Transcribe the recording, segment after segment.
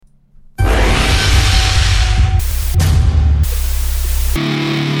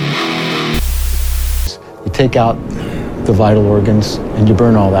take out the vital organs and you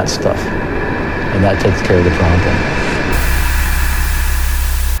burn all that stuff. And that takes care of the problem.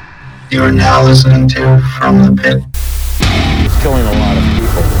 You are now listening to From the Pit. It's killing a lot of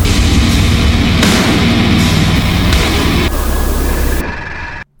people.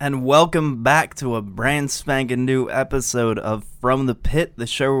 And welcome back to a brand spanking new episode of From the Pit, the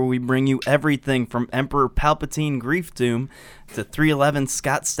show where we bring you everything from Emperor Palpatine Grief Doom to 311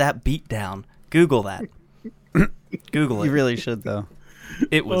 Scott Stapp Beatdown. Google that. Google it. You really should, though.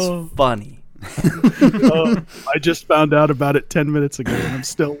 It was funny. I just found out about it 10 minutes ago, and I'm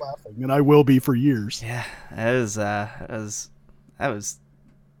still laughing, and I will be for years. Yeah, that was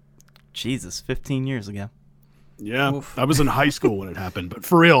Jesus, 15 years ago. Yeah, I was in high school when it happened, but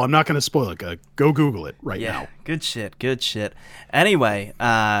for real, I'm not going to spoil it. Go Google it right now. Good shit. Anyway,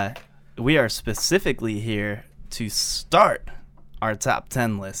 we are specifically here to start our top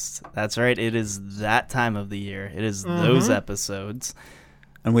 10 list. That's right, it is that time of the year. It is those episodes.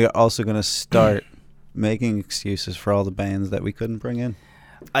 And we are also going to start making excuses for all the bands that we couldn't bring in.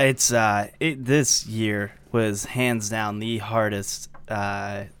 This year was hands down the hardest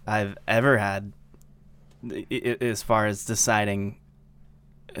I've ever had as far as deciding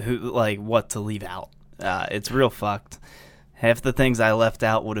what to leave out. It's real fucked. Half the things I left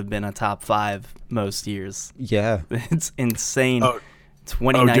out would have been a top 5 most years. Yeah. It's insane.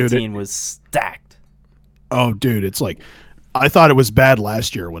 2019 was stacked. Oh, dude, it's like, I thought it was bad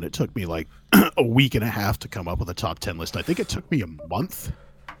last year when it took me like a week and a half to come up with a top 10 list. I think it took me a month.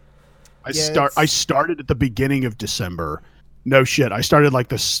 I started at the beginning of December. No shit. I started like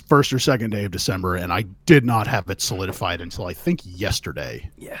the first or second day of December, and I did not have it solidified until I think yesterday.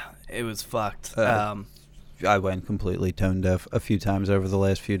 Yeah, it was fucked. I went completely tone deaf a few times over the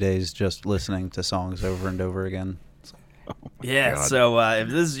last few days just listening to songs over and over again. God. So if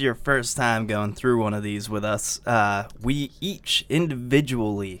this is your first time going through one of these with us, we each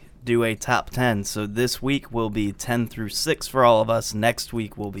individually do a top 10. So this week will be 10 through 6 for all of us. Next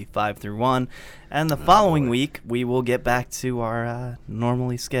week will be 5 through 1. And the following week, we will get back to our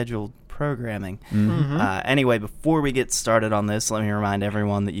normally scheduled programming. Anyway, before we get started on this, let me remind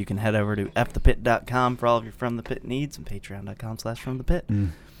everyone that you can head over to fthepit.com for all of your From the Pit needs and patreon.com/FromThePit.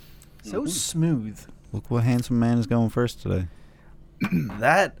 So smooth. Look what handsome man is going first today.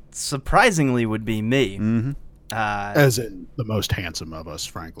 That surprisingly would be me. As in the most handsome of us,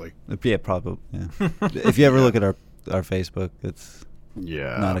 frankly. Yeah, probably. Yeah. If you ever look at our Facebook, it's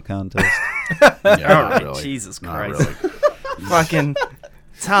not a contest. Not really. Jesus Christ. Not really. Fucking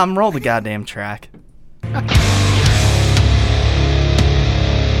Tom, roll the goddamn track.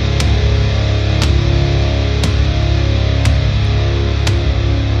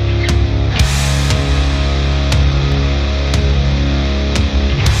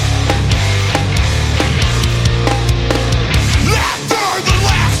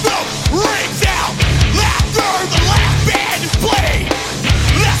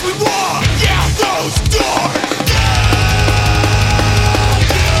 Doors.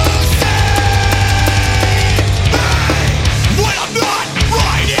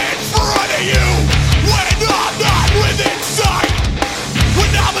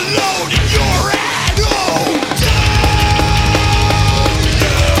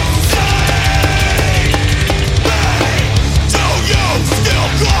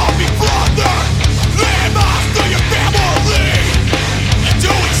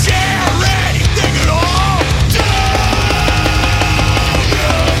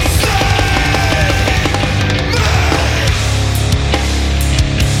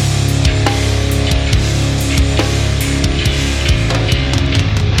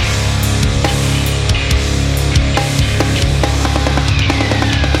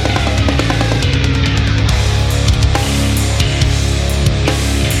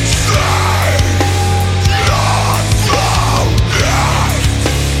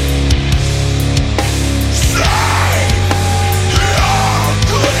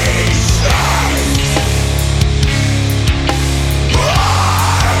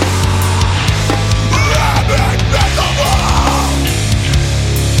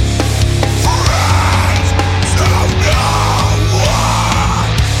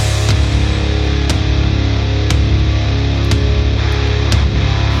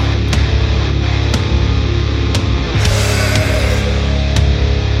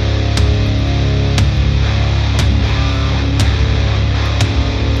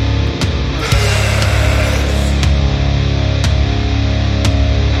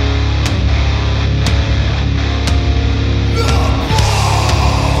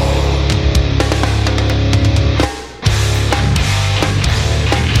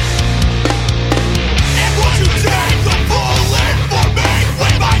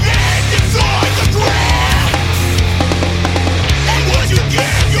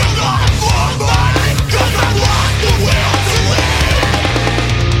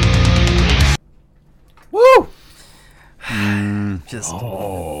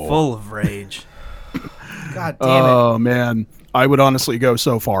 full of rage. God damn it. Oh man, I would honestly go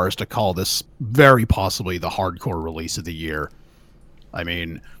so far as to call this very possibly the hardcore release of the year. I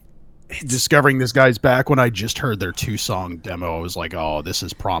mean, discovering this guy's back when I just heard their 2-song demo, I was like, oh, this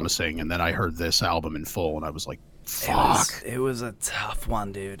is promising. And then I heard this album in full, and I was like, fuck. It was a tough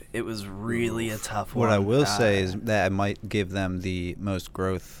one, dude. It was really a tough one. What I will say is that I might give them the most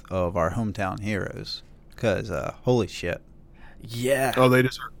growth of our hometown heroes. Because, holy shit. Yeah. Oh,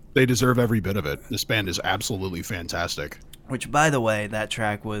 they deserve every bit of it. This band is absolutely fantastic. Which, by the way, that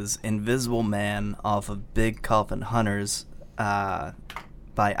track was Invisible Man off of Big Coffin Hunters by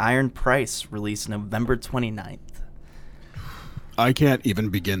Iron Price, released November 29th. I can't even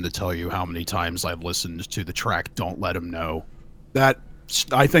begin to tell you how many times I've listened to the track Don't Let 'Em Know.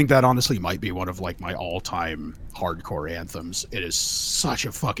 I think that honestly might be one of like my all-time hardcore anthems. It is such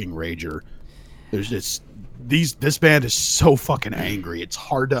a fucking rager. There's just this band is so fucking angry. It's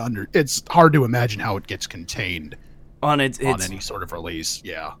hard to imagine how it gets contained on any sort of release.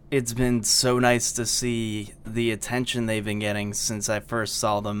 Yeah. It's been so nice to see the attention they've been getting since I first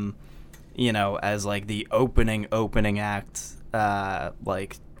saw them, as like the opening act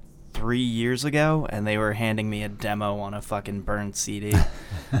like 3 years ago, and they were handing me a demo on a fucking burned CD.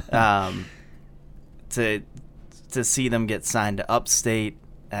 To see them get signed to Upstate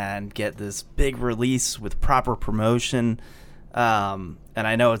and get this big release with proper promotion. And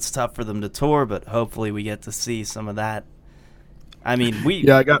I know it's tough for them to tour, but hopefully we get to see some of that. I mean, we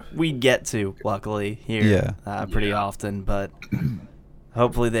get to, luckily, here pretty often, but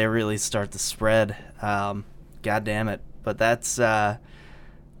hopefully they really start to spread. God damn it. But that's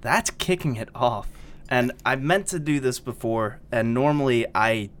kicking it off. And I meant to do this before, and normally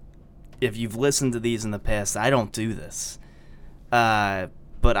if you've listened to these in the past, I don't do this.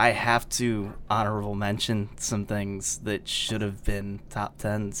 But I have to honorable mention some things that should have been top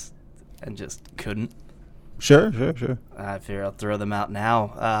 10s and just couldn't. Sure. I figure I'll throw them out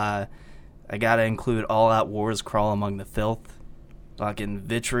now. I gotta include All Out War's Crawl Among the Filth. Fucking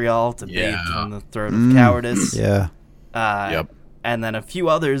Vitriol to Bathe in the Throat of Cowardice. Yeah. Yep. And then a few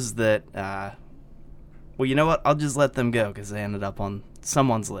others that, well, you know what? I'll just let them go because they ended up on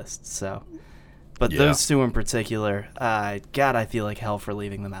someone's list, so... But those two in particular, God, I feel like hell for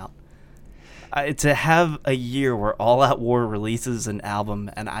leaving them out. To have a year where All Out War releases an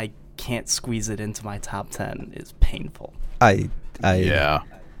album and I can't squeeze it into my top 10 is painful. I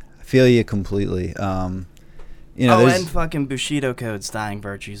feel you completely. And fucking Bushido Code's Dying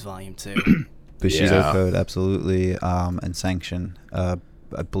Virtues Volume 2. Bushido Code, absolutely. And Sanction. I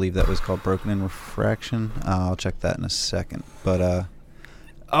believe that was called Broken in Refraction. I'll check that in a second. But...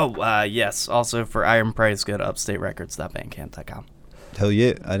 yes. Also for Iron Price, go to upstaterecords.bandcamp.com. Hell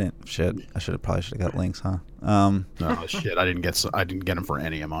yeah! I didn't. Shit. I probably should have got links, huh? Oh shit! I didn't get them for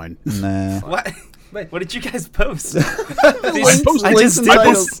any of mine. Nah. What? What did you guys post? I posted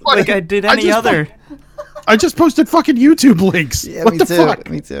like I did any other. I just posted fucking YouTube links. Yeah, what the fuck?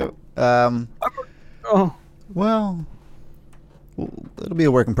 Me too. Well, it'll be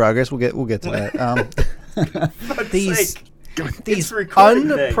a work in progress. We'll get to that. These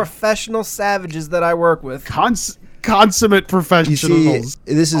unprofessional savages that I work with. Consummate professionals. You see,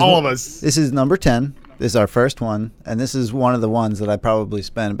 this is all of us. This is number 10. This is our first one, and this is one of the ones that I probably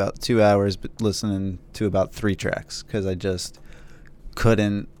spent about 2 hours listening to about 3 tracks because I just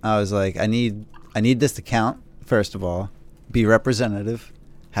couldn't. I was like, I need this to count, first of all, be representative,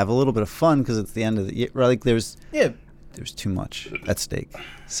 have a little bit of fun because it's the end of the year. Like there's too much at stake.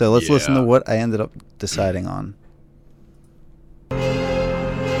 So let's listen to what I ended up deciding on.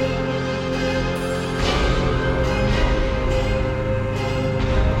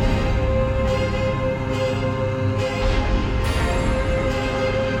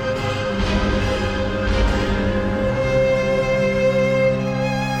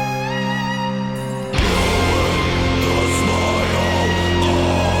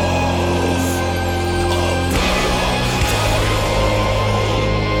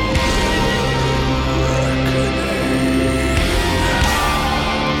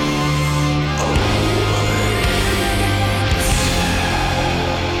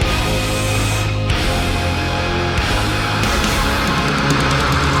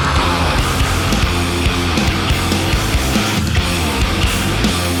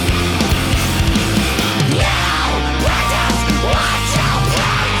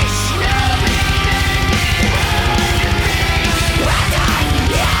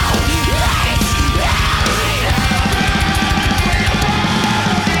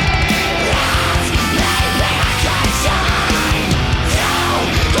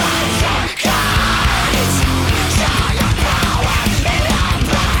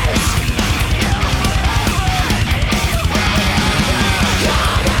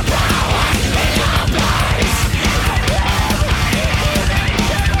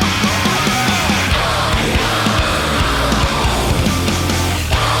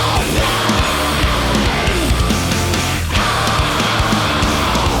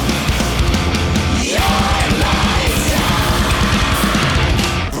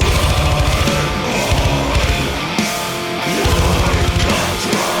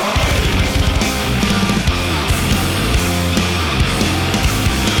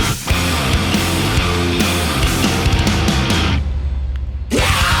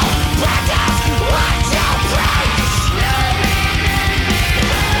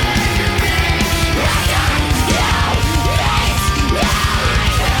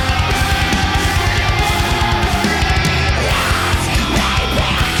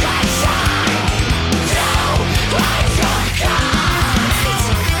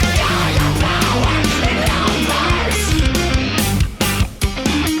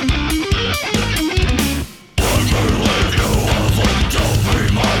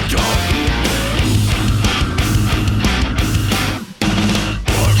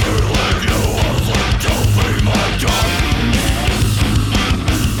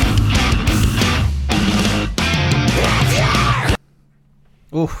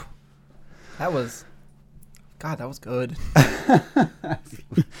 Oof. That was good.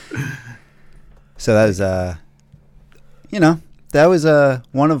 So that was, that was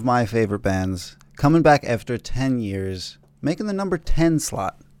one of my favorite bands coming back after 10 years, making the number 10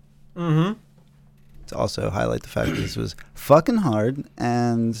 slot. Mm-hmm. To also highlight the fact that this was fucking hard,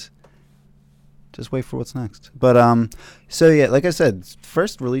 and just wait for what's next. But so yeah, like I said,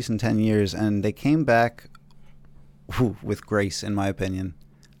 first release in 10 years, and they came back with grace, in my opinion.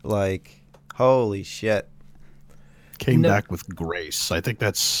 Like, holy shit. Came back with grace. I think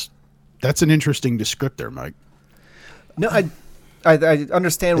that's an interesting descriptor, Mike. No, I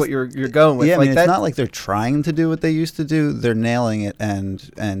understand what you're going with. Yeah, like it's not like they're trying to do what they used to do. They're nailing it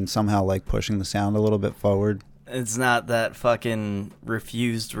and somehow like pushing the sound a little bit forward. It's not that fucking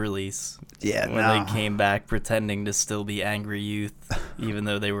refused release. Yeah, when they came back pretending to still be Angry Youth, even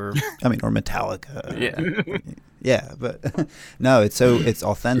though they were. I mean, or Metallica. Yeah. Yeah, but no, it's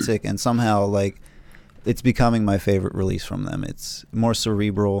authentic, and somehow like it's becoming my favorite release from them. It's more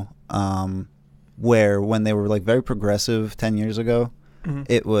cerebral. Where when they were like very progressive 10 years ago,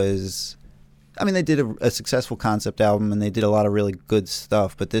 it was, I mean, they did a successful concept album and they did a lot of really good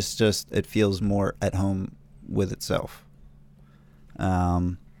stuff, but this it feels more at home with itself.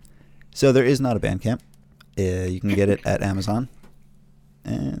 So there is not a Bandcamp. You can get it at Amazon,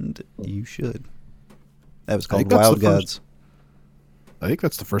 and you should. That was called Wild Gods. I think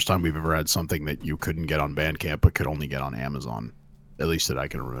that's the first time we've ever had something that you couldn't get on Bandcamp but could only get on Amazon, at least that I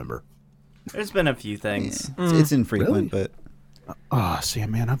can remember. There's been a few things. Yeah, it's infrequent, really? But see,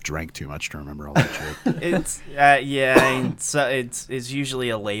 man, I've drank too much to remember all that shit. It's it's usually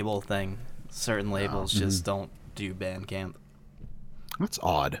a label thing. Certain labels just don't do Bandcamp. That's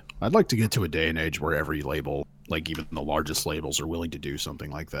odd. I'd like to get to a day and age where every label, like even the largest labels, are willing to do something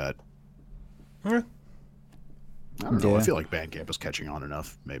like that. I don't know. I feel like Bandcamp is catching on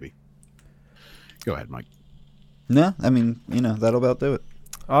enough, maybe. Go ahead, Mike. No, I mean, that'll about do it.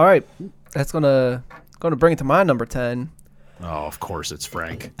 All right. That's gonna bring it to my number 10. Oh, of course it's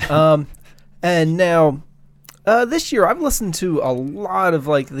Frank. And now, this year I've listened to a lot of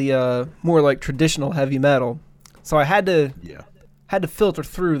like the more like traditional heavy metal, so I had to filter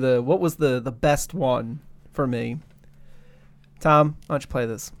through what was the best one for me. Tom, why don't you play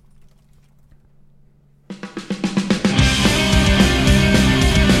this?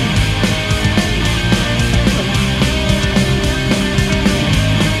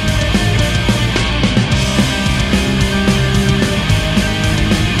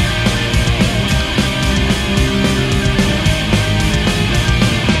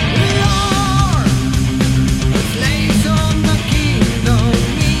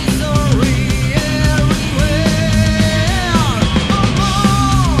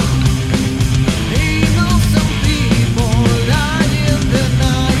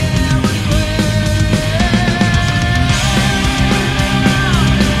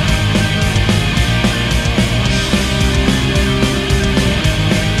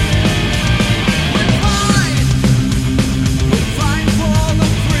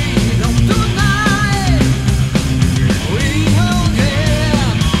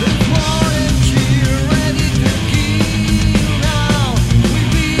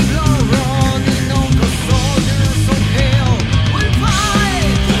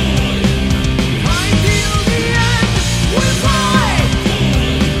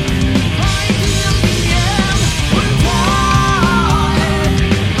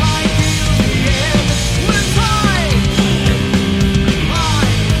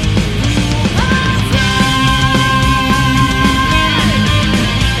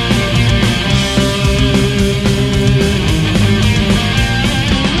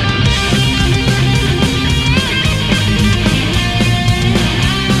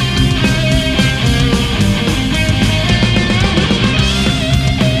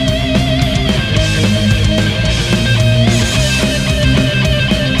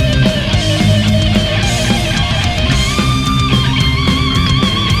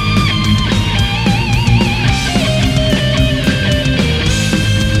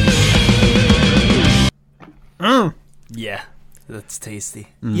 Yeah, that's tasty.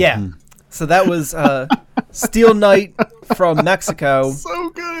 Mm-hmm. Yeah. So that was Steel Knight from Mexico. So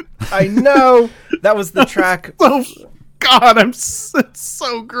good. I know. That was the track. Oh, God, it's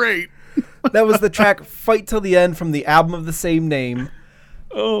so great. That was the track Fight Till the End from the album of the same name.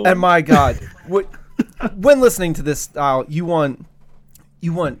 Oh. And my God, when listening to this style, you want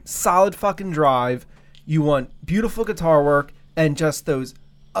solid fucking drive, you want beautiful guitar work, and just those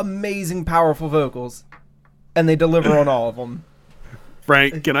amazing, powerful vocals. And they deliver on all of them.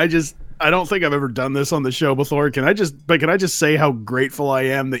 Frank, can I just I don't think I've ever done this on the show before. Can I just say how grateful I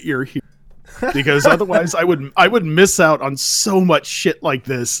am that you're here? Because otherwise I would miss out on so much shit like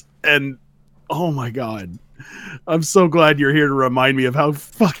this. And oh my God, I'm so glad you're here to remind me of how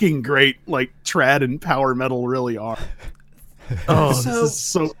fucking great like trad and power metal really are. Oh, this is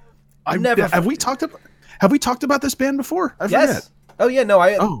so. Have we talked about this band before? I forget. Yes. Oh yeah,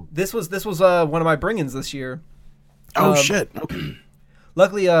 no. This was one of my bring-ins this year. Oh shit. Okay.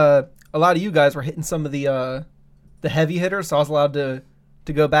 Luckily, a lot of you guys were hitting some of the heavy hitters, so I was allowed to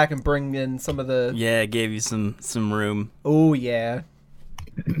go back and bring in some of the. Yeah, it gave you some room. Oh yeah.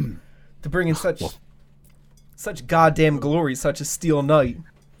 To bring in such goddamn glory, such as Steel Knight.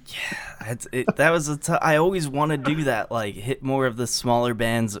 Yeah, that was I always want to do that, like hit more of the smaller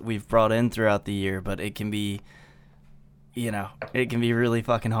bands that we've brought in throughout the year, but it can be, it can be really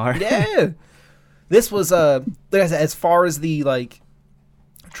fucking hard. Yeah. This was like I said, as far as the like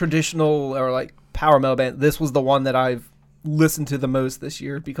traditional or like power metal band, this was the one that I've listened to the most this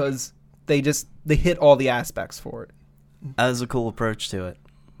year because they hit all the aspects for it. That was a cool approach to it.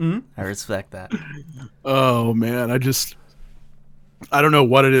 Mm-hmm. I respect that. Oh man, I don't know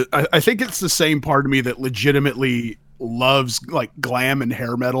what it is. I think it's the same part of me that legitimately loves like glam and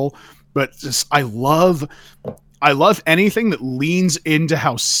hair metal, but just I love anything that leans into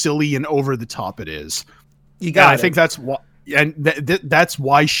how silly and over the top it is. I think that's why, and that's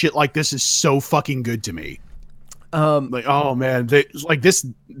why shit like this is so fucking good to me. Like, oh man, this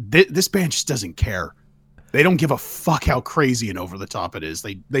band just doesn't care. They don't give a fuck how crazy and over the top it is.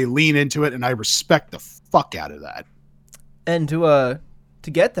 They lean into it, and I respect the fuck out of that. And to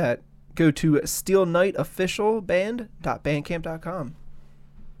get that, go to steelknightofficialband.bandcamp.com.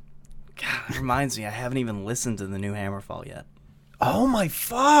 God, it reminds me, I haven't even listened to the new Hammerfall yet. Oh my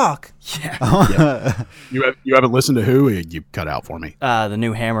fuck! Yeah. You haven't listened to who? You cut out for me. The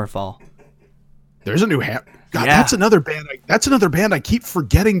new Hammerfall. There's a new God, yeah. That's another band. That's another band I keep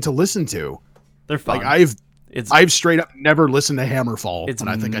forgetting to listen to. They're fun. Like I've straight up never listened to Hammerfall, and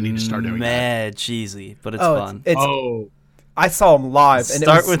I think I need to start doing that. Mad cheesy, but it's fun. I saw them live. And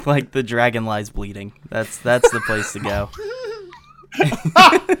start with like the Dragon Lies Bleeding. That's the place to go.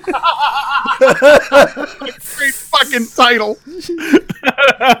 Great fucking title.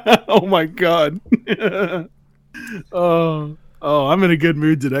 Oh my God. Oh, I'm in a good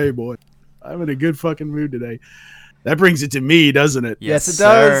mood today, boy. I'm in a good fucking mood today. That brings it to me, doesn't it? Yes, it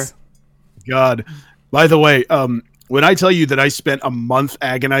does. God. By the way, when I tell you that I spent a month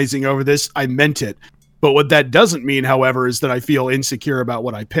agonizing over this, I meant it. But what that doesn't mean, however, is that I feel insecure about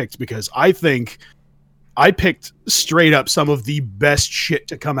what I picked, because I think I picked straight up some of the best shit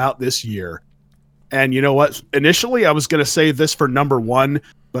to come out this year. And you know what? Initially, I was going to say this for number one,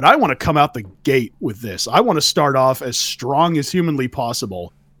 but I want to come out the gate with this. I want to start off as strong as humanly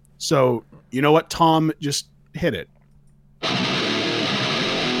possible. So, you know what, Tom? Just hit it.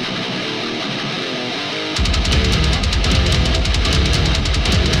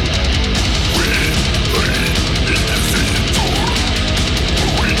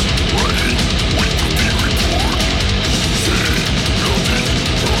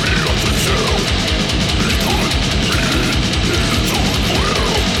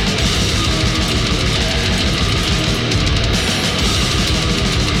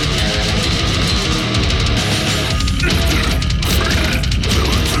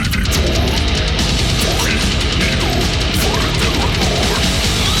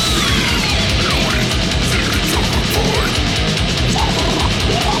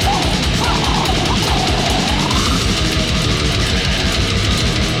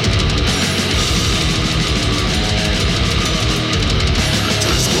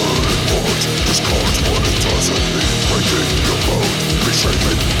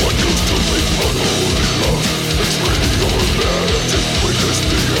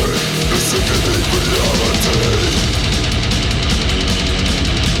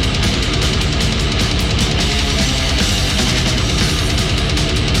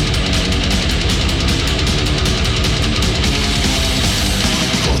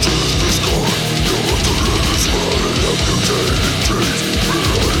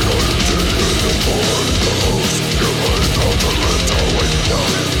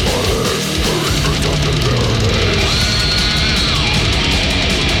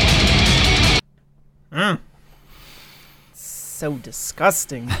 So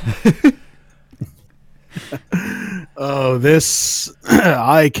disgusting. Oh, this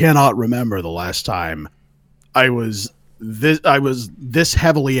I cannot remember the last time I was this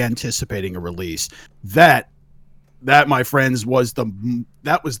heavily anticipating a release. That my friends was the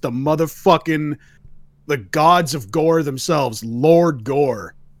motherfucking the gods of gore themselves, Lord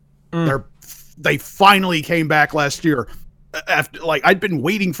Gore. They finally came back last year. After I'd been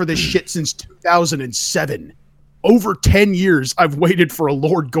waiting for this shit since 2007. Over 10 years, I've waited for a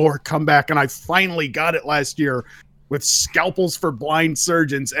Lord Gore comeback, and I finally got it last year with Scalpels for Blind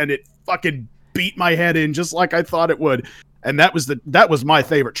Surgeons, and it fucking beat my head in just like I thought it would. And that was my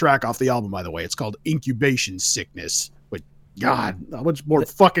favorite track off the album, by the way. It's called Incubation Sickness. But God, how much more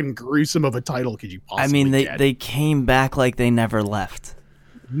fucking gruesome of a title could you possibly get? They came back like they never left.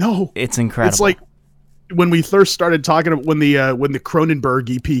 No, it's incredible. It's like when we first started talking when the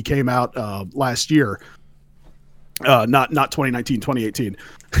Cronenberg EP came out last year. Not 2019, 2018.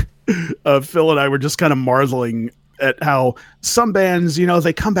 Phil and I were just kind of marveling at how some bands,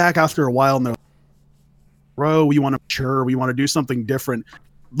 they come back after a while and they're like, bro, we want to mature, we want to do something different.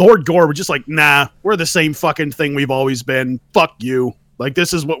 Lord Gore were just like, nah, we're the same fucking thing we've always been. Fuck you.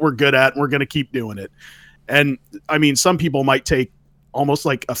 This is what we're good at, and we're going to keep doing it. And I mean, some people might take almost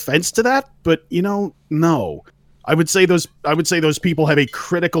offense to that, but no. I would say those people have a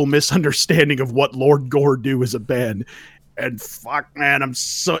critical misunderstanding of what Lord Gore do as a band. And fuck, man,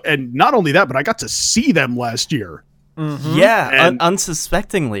 and not only that, but I got to see them last year. Mm-hmm. Yeah,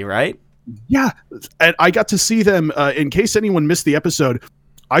 unsuspectingly, right? Yeah, and I got to see them. In case anyone missed the episode,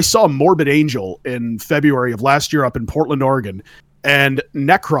 I saw Morbid Angel in February of last year up in Portland, Oregon, and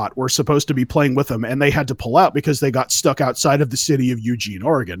Necrot were supposed to be playing with them, and they had to pull out because they got stuck outside of the city of Eugene,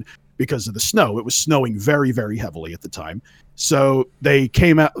 Oregon, because of the snow. It was snowing very, very heavily at the time. So they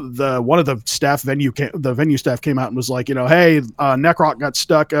came out. One of the venue staff came out and was like, hey, Necrot got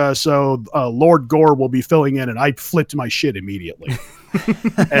stuck, so Lord Gore will be filling in, and I flipped my shit immediately.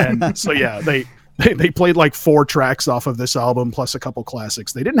 And so yeah, they played 4 tracks off of this album plus a couple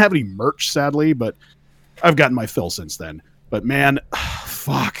classics. They didn't have any merch, sadly, but I've gotten my fill since then. But man,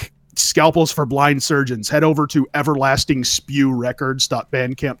 fuck. Scalpels for Blind Surgeons. Head over to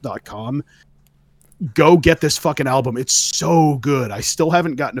everlastingspewrecords.bandcamp.com. Go get this fucking album. It's so good. I still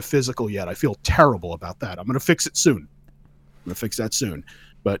haven't gotten a physical yet. I feel terrible about that. I'm going to fix it soon. I'm going to fix that soon.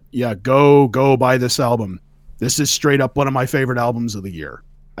 But yeah, go buy this album. This is straight up one of my favorite albums of the year.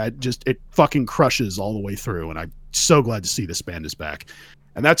 It fucking crushes all the way through, and I'm so glad to see this band is back.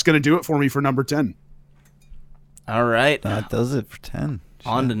 And that's going to do it for me for number 10. All right. That does it for 10.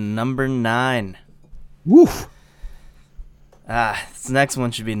 On to number 9. Woof. This next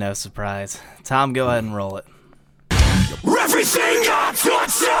one should be no surprise. Tom, go ahead and roll it. Everything I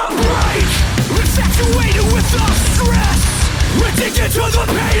touch I break, infatuated with the stress, addicted to the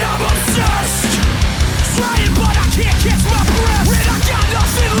pain, I'm obsessed. Trying but I can't catch my breath, and I got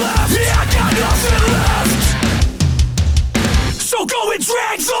nothing left, yeah, I got nothing left. So go and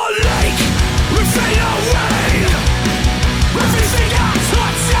drag the lake, and fade away. Everything I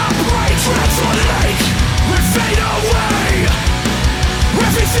touch I break, drag the lake, and fade away.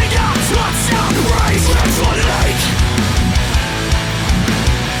 Everything I touch I break, drag the lake.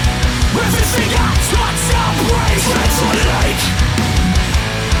 Everything I touch I break, drag the lake.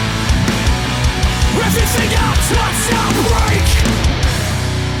 Everything I touch I break.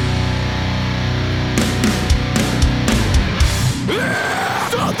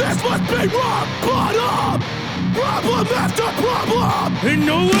 So this must be rock bottom. Problem after problem, and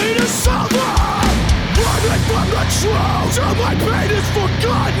no way to solve it. Running from the truth, till my pain is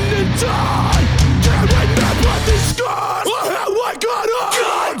forgotten and done. Can't remember these scars, or how I got up.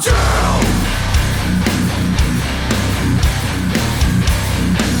 Goddamn!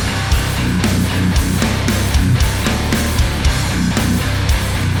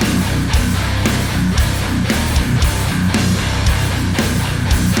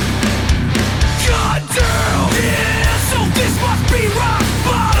 This must be rock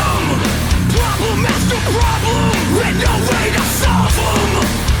bottom. Problem after problem, and no way to solve them.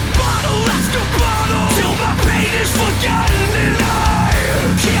 Bottle after bottle, till my pain is forgotten, and I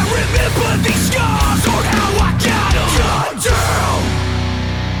can't remember these scars or how I got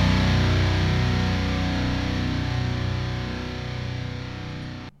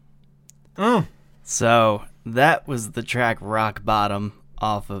them. So that was the track Rock Bottom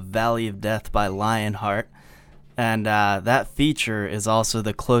off of Valley of Death by Lionheart. And that feature is also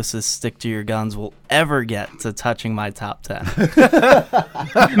the closest Stick to Your Guns will ever get to touching my top 10.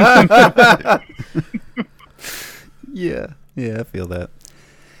 Yeah, I feel that.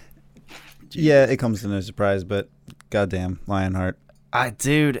 Jesus. Yeah, it comes to no surprise, but goddamn, Lionheart.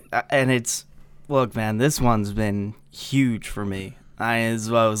 Look, man, this one's been huge for me.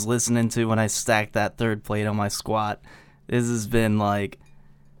 As I was listening to when I stacked that third plate on my squat, this has been a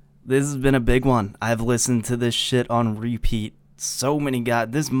big one. I've listened to this shit on repeat so many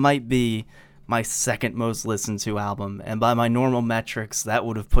this might be my second most listened to album, and by my normal metrics, that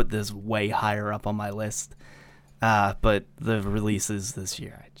would have put this way higher up on my list. But the releases this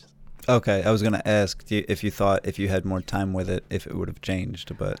year, Okay, I was gonna ask if you thought if you had more time with it, if it would have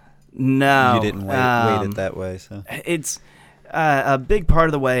changed, but no, you didn't weight it that way. So it's a big part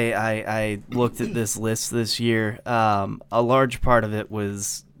of the way I looked at this list this year. A large part of it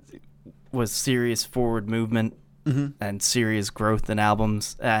was serious forward movement and serious growth in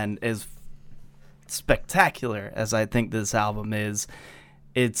albums, and as spectacular as I think this album is,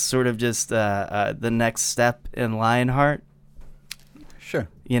 it's sort of just the next step in Lionheart. Sure.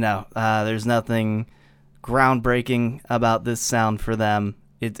 There's nothing groundbreaking about this sound for them.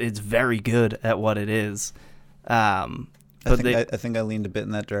 It's very good at what it is. I think I leaned a bit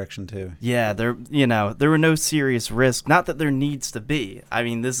in that direction too. Yeah, there were no serious risks. Not that there needs to be. I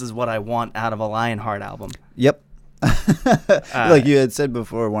mean, this is what I want out of a Lionheart album. Yep. Like you had said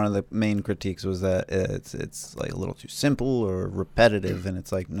before, one of the main critiques was that it's like a little too simple or repetitive, and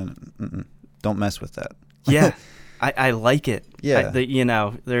it's like, no, don't mess with that. Yeah, I like it. Yeah.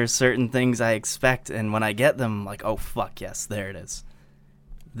 There's certain things I expect, and when I get them, I'm like, oh, fuck, yes, there it is.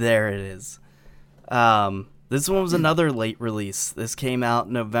 There it is. This one was another late release. This came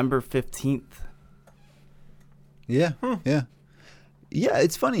out November 15th. Yeah, yeah. Yeah,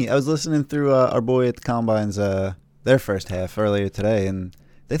 it's funny. I was listening through our boy at the Combines, their first half earlier today, and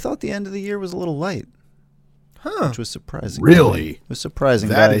they thought the end of the year was a little light. Which was surprising. Really? It was surprising,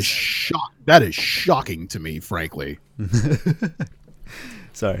 That guys. That is shocking to me, frankly.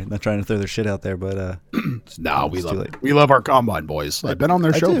 Sorry, not trying to throw their shit out there, but No, it's too late. we love our Combine boys. I've been on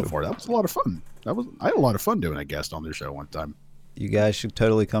their I show do. before. That was a lot of fun. I had a lot of fun doing a guest on their show one time. You guys should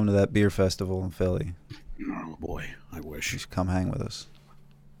totally come to that beer festival in Philly. Oh boy, I wish. You should come hang with us.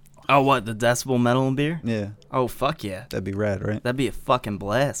 Oh, what, the Decibel Metal and Beer? Yeah, Oh, fuck yeah. that'd be rad, right? That'd be a fucking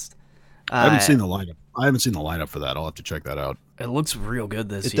blast. I haven't seen the lineup. I haven't seen the lineup for that. I'll have to check that out. It looks real good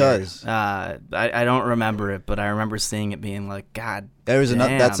this It year. does. I don't remember it, but I remember seeing it being like, God There was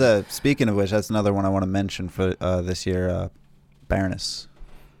another. damn. That's speaking of which, that's another one I want to mention for this year. Baroness.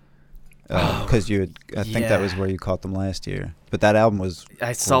 Because I think that was yeah. where you caught them last year. But that album was.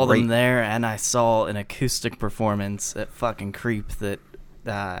 I saw great. them there, and I saw an acoustic performance at fucking Creep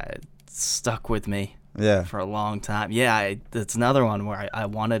that stuck with me Yeah. for a long time. Yeah, it's another one where I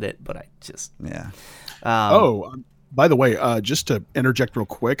wanted it, but I just... Yeah. By the way, just to interject real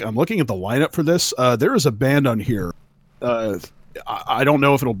quick, I'm looking at the lineup for this. There is a band on here. I don't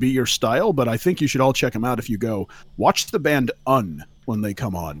know if it'll be your style, but I think you should all check them out if you go. Watch the band Un when they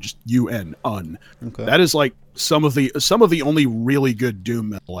come on. Just UN, Un. Okay. That is like some of the only really good doom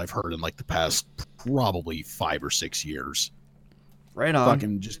metal I've heard in like the past probably 5 or 6 years. Right on.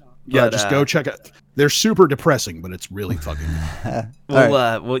 Fucking just go check it. They're super depressing, but it's really fucking good.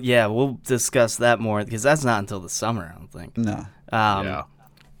 We'll discuss that more, because that's not until the summer, I don't think. No. Yeah.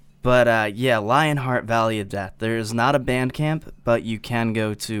 But Lionheart Valley of Death. There's not a Bandcamp, but you can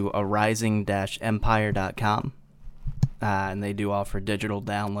go to arising-empire.com. And they do offer digital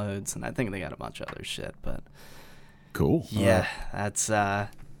downloads, and I think they got a bunch of other shit, but Cool. yeah, that's fuck,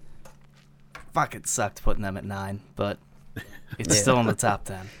 it sucked putting them at 9, but it's still in the top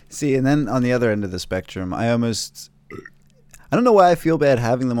 10. See, and then on the other end of the spectrum, I don't know why I feel bad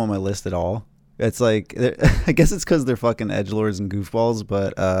having them on my list at all. It's like, I guess it's because they're fucking edgelords and goofballs,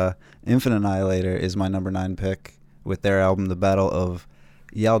 but Infinite Annihilator is my number 9 pick with their album, The Battle of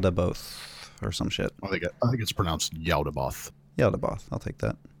Yaldabaoth, or some shit. I think it's pronounced Yaldabaoth. Yaldabaoth, I'll take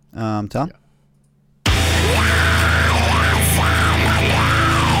that. Tom? Yeah.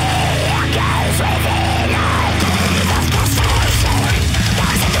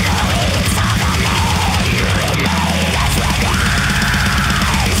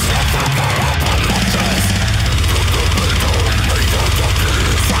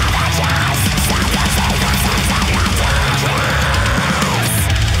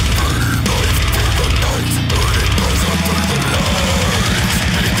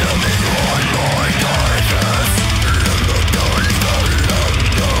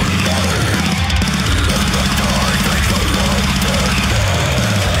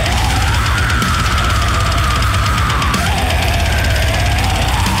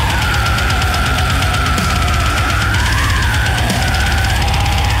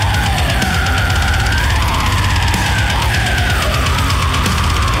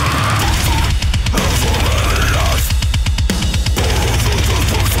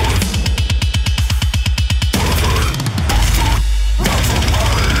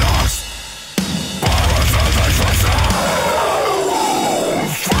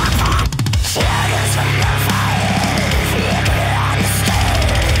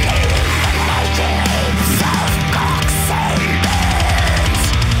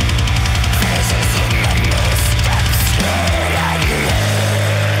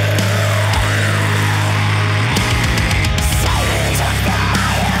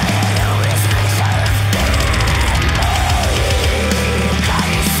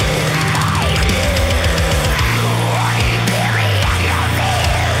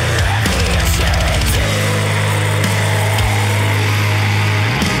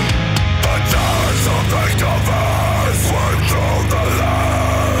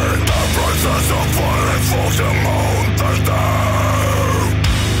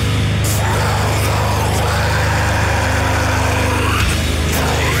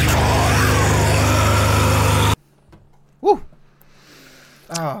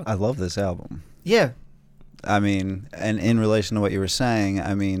 I love this album. Yeah. I mean, and in relation to what you were saying,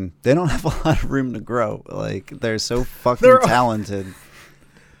 I mean, they don't have a lot of room to grow. Like, they're so fucking talented,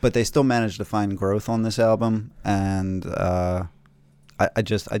 but they still managed to find growth on this album. And I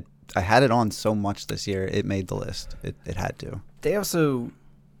had it on so much this year, it made the list. It had to. They also,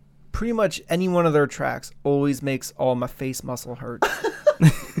 pretty much any one of their tracks always makes all my face muscle hurt.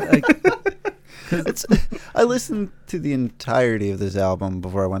 Like, I listened to the entirety of this album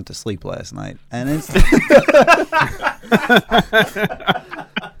before I went to sleep last night, and it's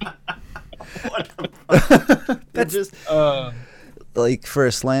that's just like, for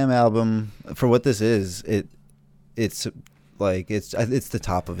a slam album, for what this is, it's the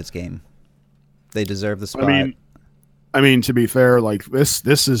top of its game. They deserve the spot. I mean, to be fair, like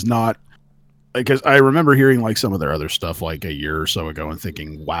this is not, because I remember hearing like some of their other stuff like a year or so ago and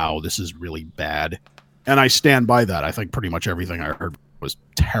thinking, wow, this is really bad. And I stand by that. I think pretty much everything I heard was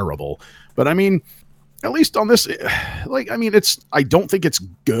terrible. But I mean, at least on this, like, I mean, I don't think it's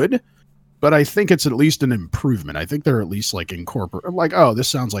good, but I think it's at least an improvement. I think they're at least like incorporate, like, oh, this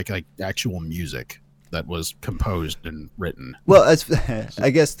sounds like actual music that was composed and written. Well, I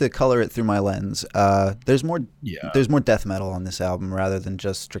guess to color it through my lens, there's more death metal on this album rather than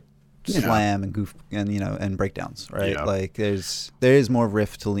just strict slam and goof and and breakdowns, right? Yeah. Like there is more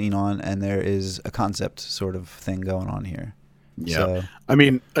riff to lean on, and there is a concept sort of thing going on here. Yeah. So, I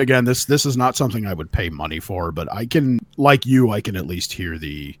mean, again, this is not something I would pay money for, but I can at least hear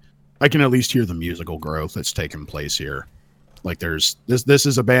the musical growth that's taken place here. Like this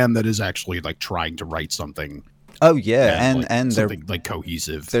is a band that is actually like trying to write something. Oh yeah, and they're like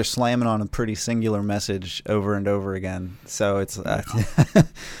cohesive. They're slamming on a pretty singular message over and over again. So it's I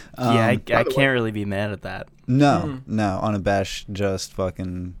can't really be mad at that. No, unabashed, just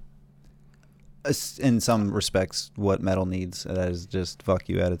fucking. In some respects, what metal needs, that is just fuck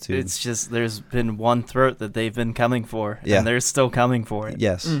you attitude. It's just there's been one throat that they've been coming for, yeah. and they're still coming for it.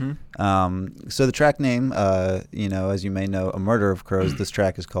 Yes. Mm-hmm. So the track name, as you may know, A Murder of Crows. This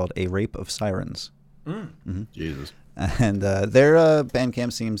track is called A Rape of Sirens. Mm-hmm. Jesus. And their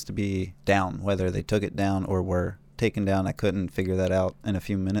Bandcamp seems to be down. Whether they took it down or were taken down, I couldn't figure that out in a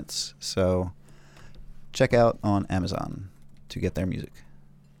few minutes. So check out on Amazon to get their music.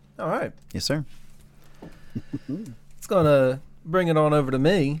 All right. Yes, sir. It's gonna bring it on over to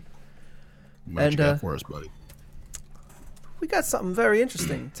me. What you got for us, buddy? We got something very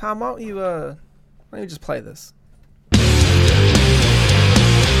interesting. Tom, why don't you just play this?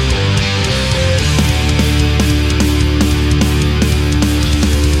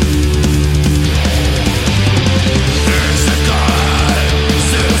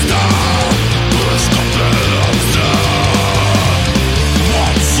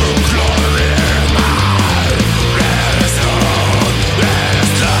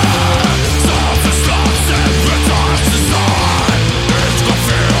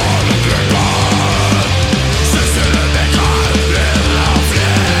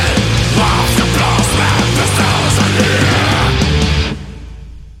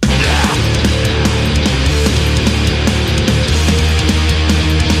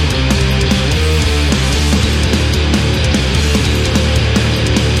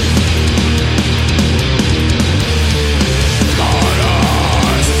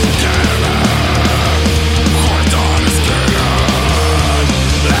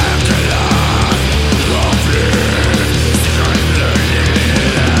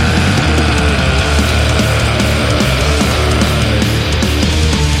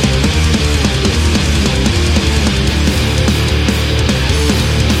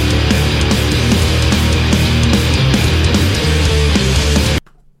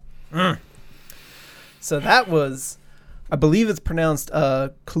 So that was, I believe it's pronounced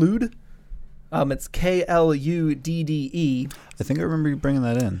Klude. It's Kludde. I think I remember you bringing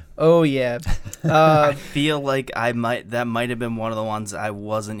that in. Oh yeah. I feel like that might have been one of the ones I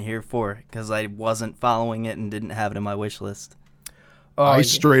wasn't here for because I wasn't following it and didn't have it in my wish list. I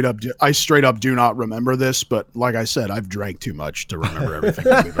straight up do not remember this, but like I said, I've drank too much to remember everything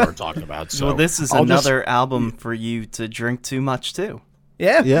that we've ever talked about. So well, this is another album for you to drink too much too.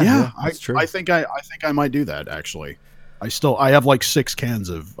 Yeah. That's true. I think I might do that actually. I have like 6 cans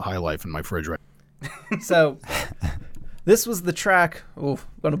of High Life in my fridge right now. So this was the track. Oh, I'm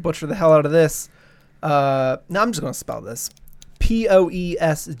gonna butcher the hell out of this. No, I'm just gonna spell this.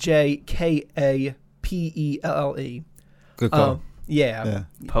 Poeskjkapelle. Good call. Yeah.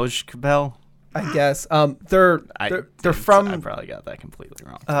 Poeskjapelle? I guess. They're from. I probably got that completely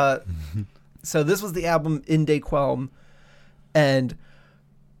wrong. So this was the album Inde Quelm, and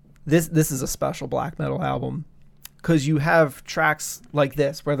this is a special black metal album. because you have tracks like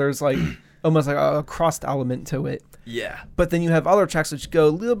this where there's like almost like a crust element to it. Yeah. But then you have other tracks which go a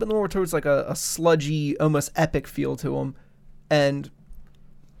little bit more towards like a sludgy, almost epic feel to them, and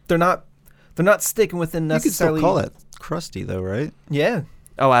they're not sticking within necessarily. You could still call it crusty though, right? Yeah.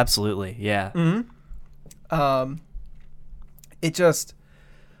 Oh, absolutely. Yeah. It just,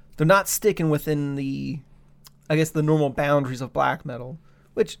 they're not sticking within the, I guess, the normal boundaries of black metal,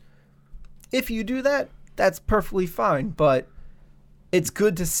 which if you do that, that's perfectly fine, but it's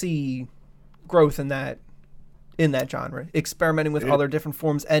good to see growth in that genre, experimenting with other different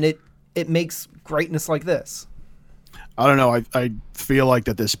forms, and it makes greatness like this. I don't know. I feel like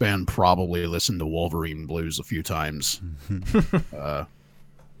that this band probably listened to Wolverine Blues a few times.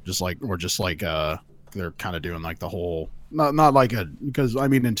 Just like they're kind of doing like the whole, not like because I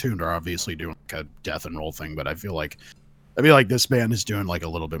mean Entombed are obviously doing like a death and roll thing, but I feel like this band is doing like a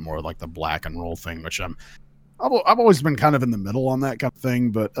little bit more like the black and roll thing, which I've always been kind of in the middle on that kind of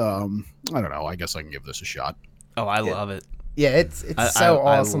thing, but I don't know. I guess I can give this a shot. Oh, I love it. Yeah, it's so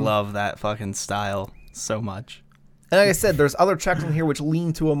awesome. I love that fucking style so much. And like I said, there's other tracks in here which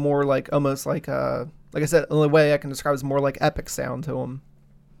lean to a more like almost like I said, the only way I can describe it is more like epic sound to them.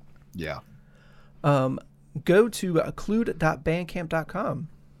 Yeah. Go to occlude.bandcamp.com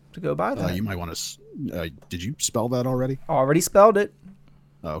to go buy that. You might want to. Did you spell that already? Already spelled it.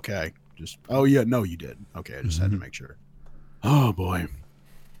 Okay. Oh yeah, no, you did. Okay, I just had to make sure. Oh boy,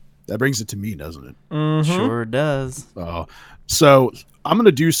 that brings it to me, doesn't it? Mm-hmm. Sure does. So I'm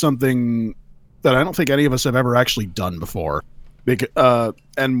gonna do something that I don't think any of us have ever actually done before.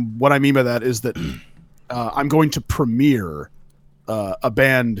 And what I mean by that is that I'm going to premiere a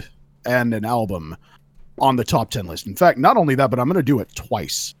band and an album on the top 10 list. In fact, not only that, but I'm going to do it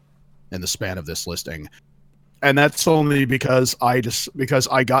twice in the span of this listing. And that's only because I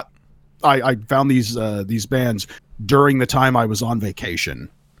found these bands during the time I was on vacation,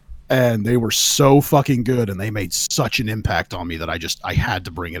 and they were so fucking good and they made such an impact on me that I had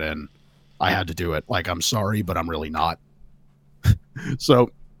to bring it in. I had to do it. Like, I'm sorry, but I'm really not.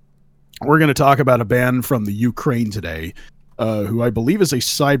 So we're going to talk about a band from the Ukraine today, who I believe is a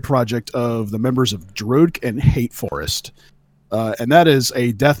side project of the members of Drudk and Hate Forest. And that is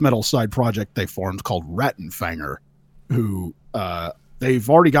a death metal side project they formed called Rattenfanger, who they've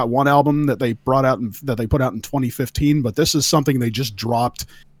already got one album that they put out in 2015, but this is something they just dropped.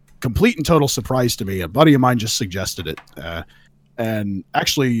 Complete and total surprise to me. A buddy of mine just suggested it. And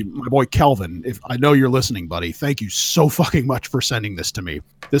actually, my boy Kelvin, if I know you're listening, buddy, thank you so fucking much for sending this to me.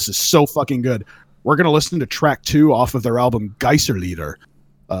 This is so fucking good. We're going to listen to track 2 off of their album Geiserlieder,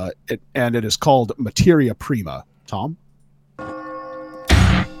 and it is called Materia Prima. Tom?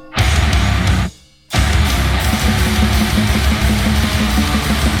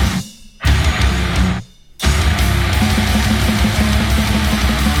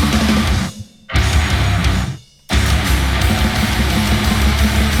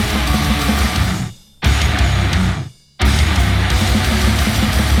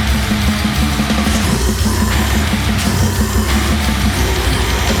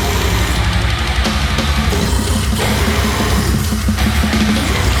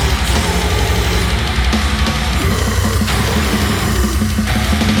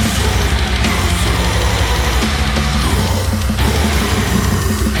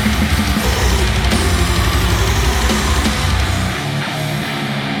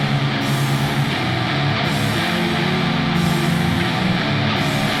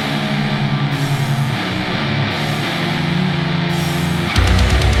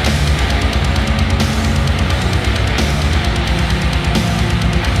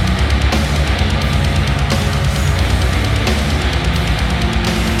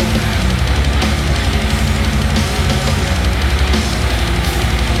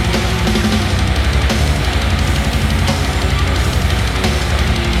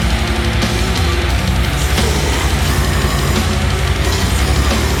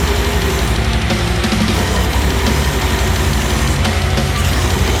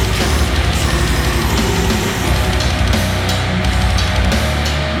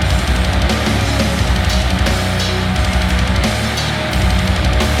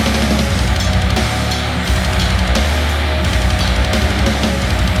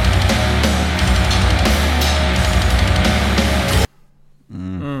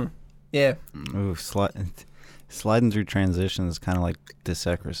 Yeah. Ooh, sliding through transitions is kind of like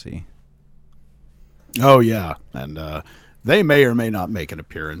Dissecracy. Oh, yeah. And they may or may not make an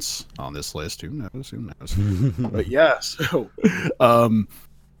appearance on this list. Who knows? But yeah, so,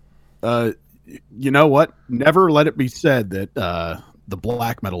 you know what? Never let it be said that the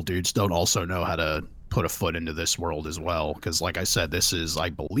black metal dudes don't also know how to put a foot into this world as well. Because, like I said, this is, I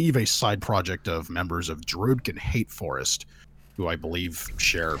believe, a side project of members of Druidkin Hate Forest, who I believe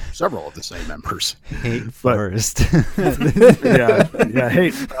share several of the same members. Hate Forest. yeah,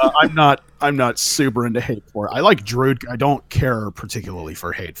 hate. I'm not super into Hate Forest. I like Druid. I don't care particularly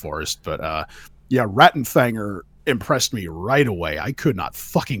for Hate Forest, but yeah, Rattenfanger impressed me right away. I could not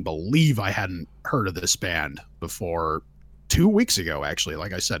fucking believe I hadn't heard of this band before 2 weeks ago. Actually,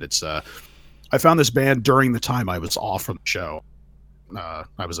 like I said, it's I found this band during the time I was off from the show.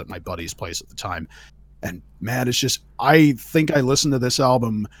 I was at my buddy's place at the time. And man, it's just, I think I listened to this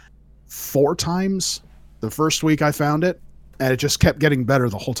album 4 times the first week I found it, and it just kept getting better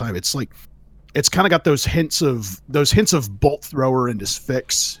the whole time. It's like, it's kind of got those hints of Bolt Thrower and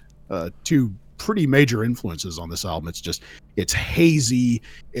Asphyx, 2 pretty major influences on this album. It's hazy,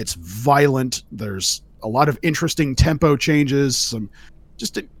 it's violent. There's a lot of interesting tempo changes,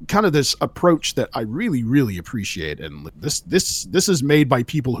 kind of this approach that I really, really appreciate. And this is made by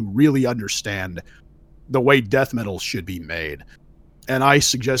people who really understand the way death metal should be made. And I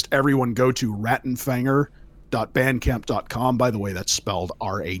suggest everyone go to rattenfanger.bandcamp.com. By the way, that's spelled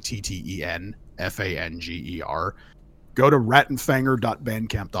RATTENFANGER. Go to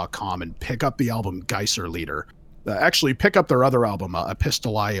rattenfanger.bandcamp.com and pick up the album Geyser Leader. Actually, pick up their other album,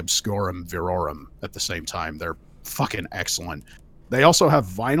 Epistolae Obscurum Virorum, at the same time. They're fucking excellent. They also have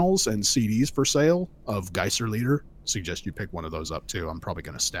vinyls and CDs for sale of Geyser Leader. Suggest you pick one of those up too. I'm probably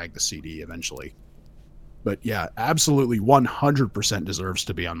going to snag the CD eventually. But yeah, absolutely 100% deserves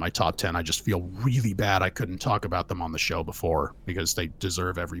to be on my top 10. I just feel really bad I couldn't talk about them on the show before, because they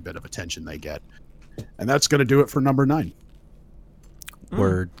deserve every bit of attention they get. And that's going to do it for number 9.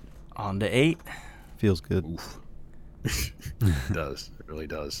 Word. On to 8. Feels good. It does. It really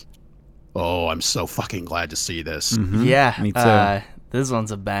does. Oh, I'm so fucking glad to see this. Mm-hmm. Yeah. Me too. This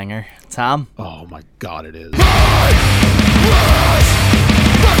one's a banger. Tom? Oh my god, it is.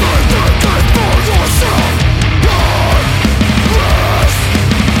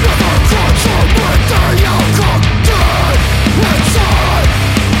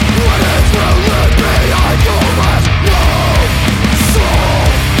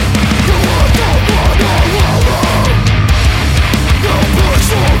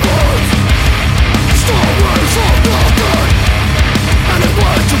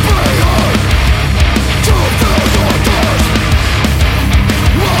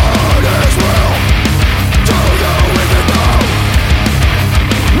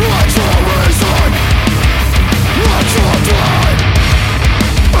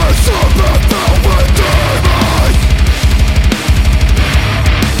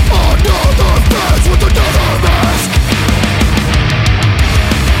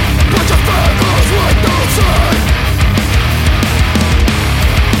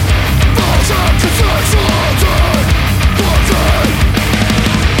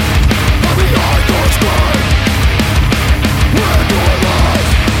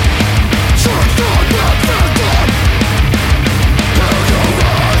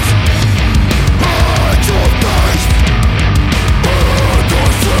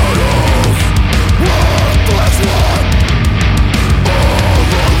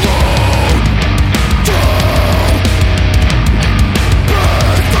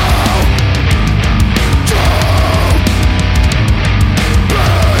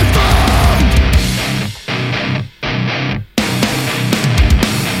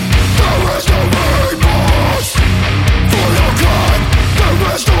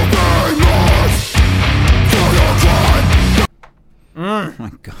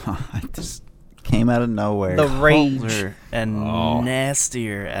 Out of nowhere. The rage. Colder and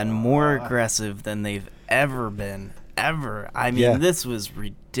nastier and more aggressive than they've ever been. Ever. I mean, This was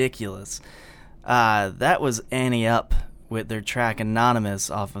ridiculous. That was Annie Up with their track Anonymous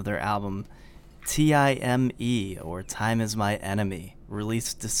off of their album TIME, or Time Is My Enemy,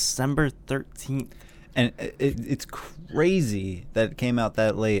 released December 13th. And it's crazy that it came out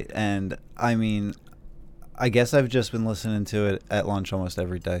that late. And I mean, I guess I've just been listening to it at lunch almost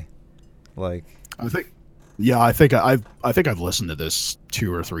every day. Like, I think I've listened to this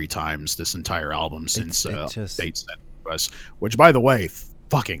 2 or 3 times, this entire album, since Upstate sent us. Which, by the way,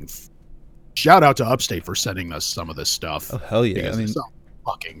 fucking shout out to Upstate for sending us some of this stuff. Oh hell yeah! I mean, this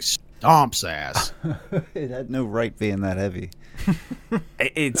fucking stomps ass. It had no right being that heavy.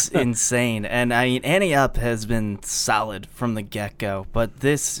 It's insane. And I mean, Annie Up has been solid from the get-go, but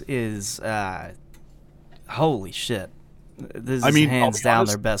this is holy shit. This is hands down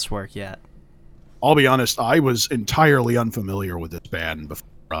their best work yet. I'll be honest, I was entirely unfamiliar with this band before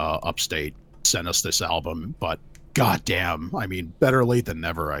Upstate sent us this album, but goddamn, I mean, better late than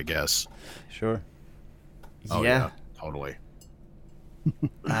never, I guess. Sure. Oh, Yeah. totally.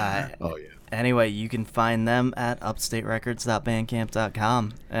 Oh yeah. Anyway, you can find them at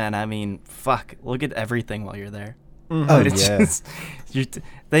upstaterecords.bandcamp.com. And I mean, fuck, look at everything while you're there. Oh, It's yeah. just-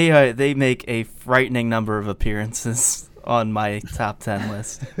 they make a frightening number of appearances on my top 10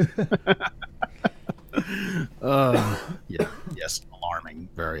 list. Yeah. Yes. Alarming.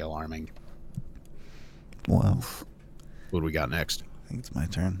 Very alarming. Well, What do we got next? I think it's my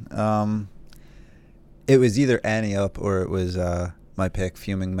turn. It was either Annie Up or it was my pick,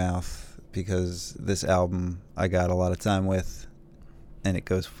 Fuming Mouth, because this album I got a lot of time with, and it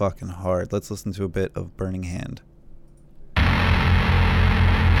goes fucking hard. Let's listen to a bit of Burning Hand.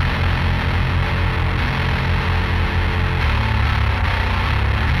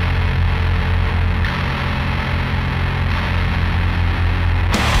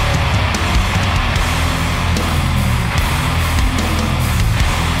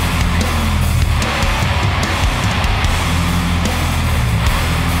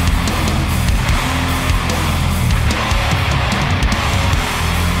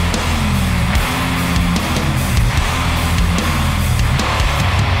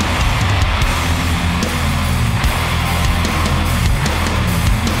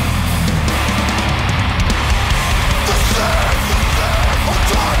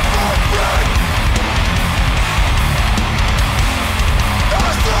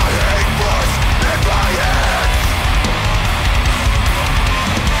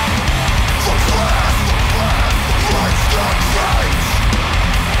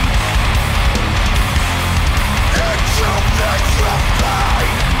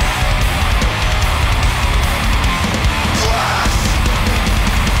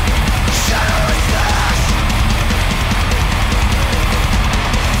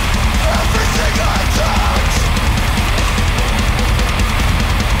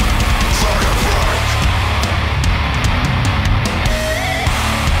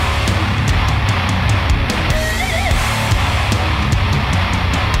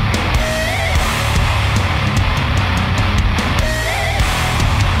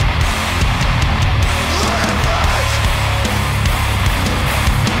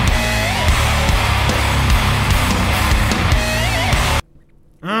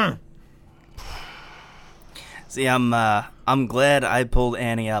 See, I'm glad I pulled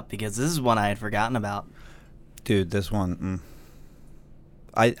Annie Up because this is one I had forgotten about. Dude, this one,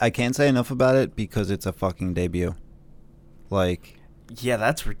 I can't say enough about it because it's a fucking debut. Like, Yeah,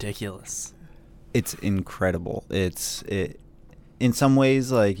 that's ridiculous. it's incredible. In some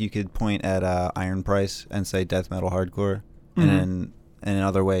ways, like, you could point at Iron Price and say death metal hardcore, and in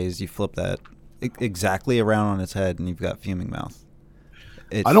other ways you flip that exactly around on its head and you've got Fuming Mouth.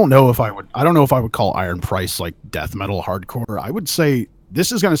 I don't know if I would call Iron Price like death metal hardcore. I would say,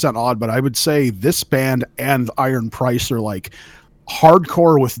 this is going to sound odd, but I would say this band and Iron Price are like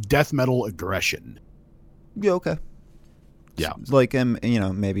hardcore with death metal aggression. Yeah, okay. Yeah. Like,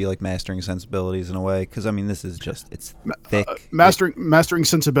 maybe like Mastering Sensibilities in a way, because I mean, this is just, it's thick. Mastering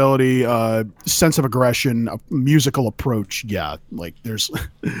sensibility, sense of aggression, a musical approach. Yeah, like there's,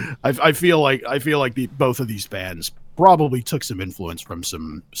 I feel like both of these bands probably took some influence from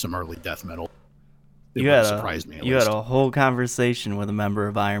some early death metal. It wouldn't surprise me. You had a whole conversation with a member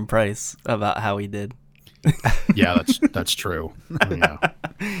of Iron Price about how he did. Yeah, that's true. Yeah.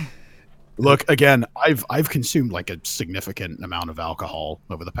 Look, again, I've consumed like a significant amount of alcohol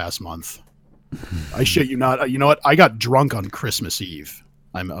over the past month. I shit you not. You know what? I got drunk on Christmas Eve.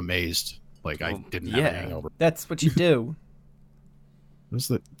 I'm amazed. Like, I didn't have a hangover. That's what you do. It was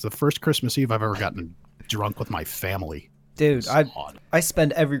the first Christmas Eve I've ever gotten drunk with my family. Dude, I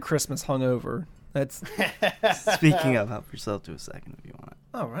spend every Christmas hungover. That's Speaking of, help yourself to a second if you want.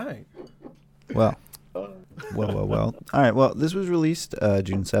 all right. Well. All right, well, this was released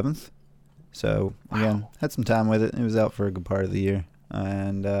June 7th. So, again, had some time with it. It was out for a good part of the year.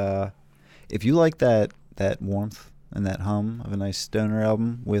 And if you like that warmth and that hum of a nice stoner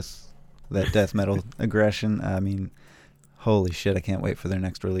album with that death metal aggression, I mean, holy shit, I can't wait for their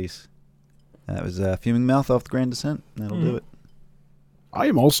next release. That was Fuming Mouth off the Grand Descent. That'll do it. I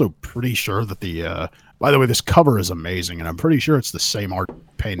am also pretty sure that by the way, this cover is amazing, and I'm pretty sure it's the same art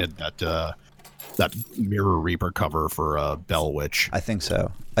painted that Mirror Reaper cover for Bell Witch. I think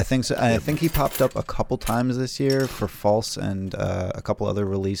so. I think he popped up a couple times this year for False and a couple other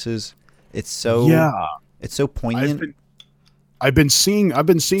releases. It's so poignant. I've been seeing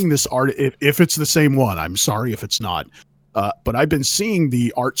this art. If it's the same one, I'm sorry if it's not. But I've been seeing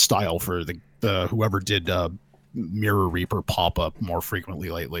the art style for the whoever did Mirror Reaper pop up more frequently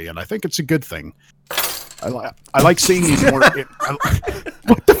lately, and I think it's a good thing. I like seeing these more.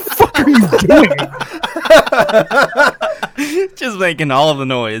 What the fuck are you doing? Just making all of the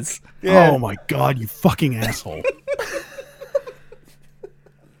noise. Yeah. Oh my god, you fucking asshole.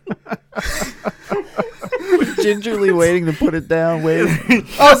 Gingerly waiting to put it down. Waiting.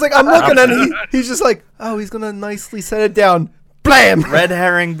 I was like, I'm looking at him. He's just like, oh, he's gonna nicely set it down. Blam. Red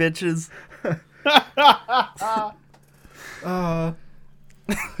herring, bitches.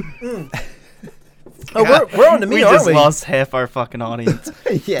 Oh, we're on to me, We aren't just we? lost half our fucking audience.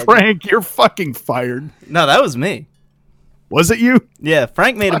 Yeah. Frank, you're fucking fired. No, that was me. Was it you? Yeah,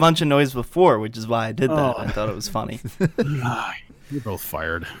 Frank made a bunch of noise before, which is why I did that. Oh. I thought it was funny. Ah, you're both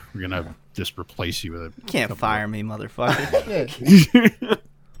fired. We're gonna just replace you with a. You can't fire me, motherfucker.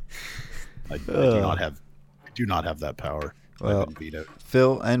 I do not have that power. Well, I've been vetoed.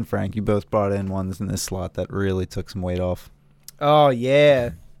 Phil and Frank, you both brought in ones in this slot that really took some weight off. Oh yeah,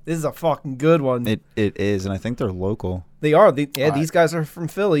 this is a fucking good one. It is, and I think they're local. They are. These guys are from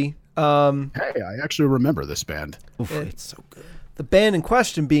Philly. Hey, I actually remember this band. Oof, Yeah. it's so good. The band in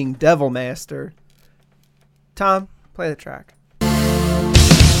question being Devil Master. Tom, play the track.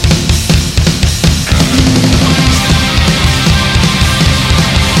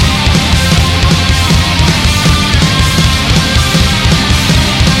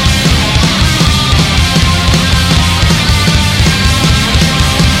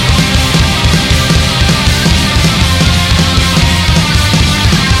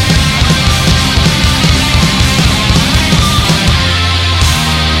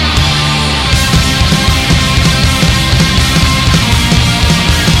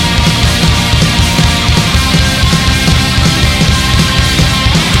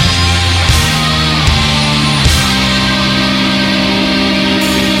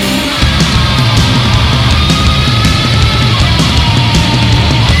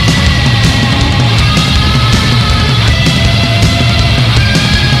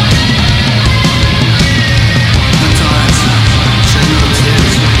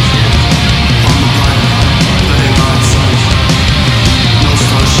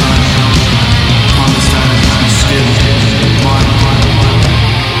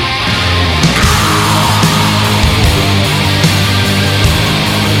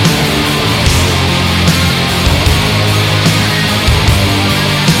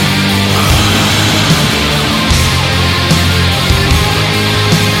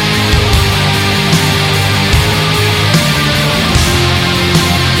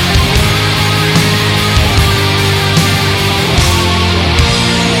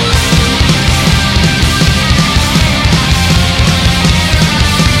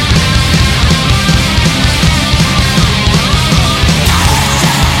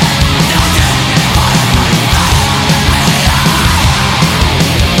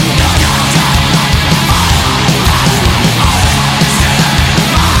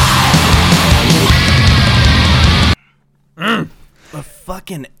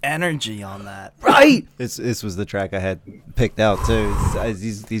 Fucking energy on that. Right. This was the track I had picked out too.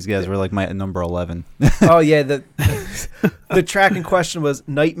 These guys were like my number 11. Oh yeah, the track in question was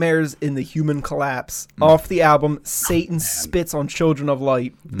 "Nightmares in the Human Collapse" off the album "Satan Spits on Children of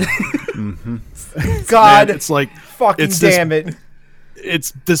Light." God, Man, it's like fucking it's this- damn it!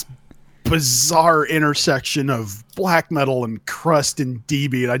 it's this bizarre intersection of black metal and crust and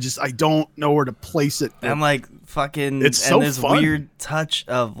DB, and I don't know where to place it. And like fucking, It's and so this fun. weird touch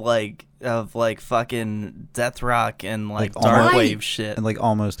of like fucking death rock and like Like dark almost- wave shit. And like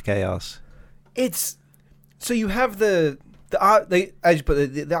almost chaos. It's so you have the obvious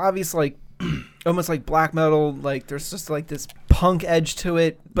like almost like black metal, like there's just like this punk edge to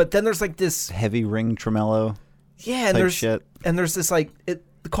it, but then there's like this Heavy ring tremolo. yeah, and type there's shit. and there's this like it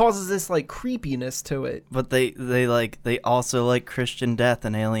causes this like creepiness to it. But they also like Christian Death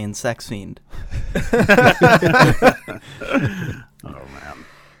and Alien Sex Fiend. Oh man,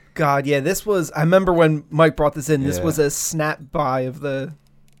 God, yeah, this was. I remember when Mike brought this in. This Yeah. was a snap by of the.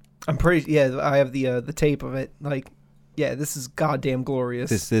 I'm pretty. Yeah, I have the tape of it. Like, yeah, this is goddamn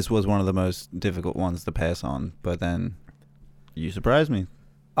glorious. This was one of the most difficult ones to pass on, but then you surprised me.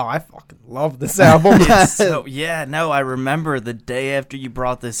 Oh, I fucking love this album. So yeah, no, I remember the day after you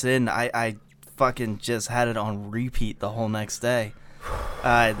brought this in, I fucking just had it on repeat the whole next day.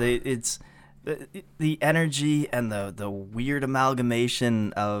 It's the energy and the weird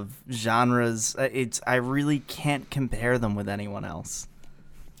amalgamation of genres. I really can't compare them with anyone else.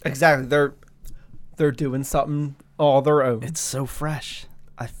 Exactly. They're doing something all their own. It's so fresh.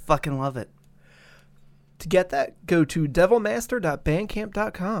 I fucking love it. To get that, go to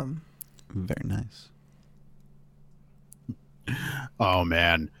devilmaster.bandcamp.com. Very nice. oh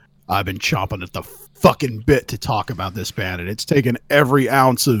man, I've been chomping at the fucking bit to talk about this band, and it's taken every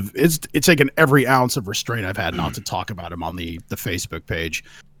ounce of restraint I've had not to talk about him on the Facebook page.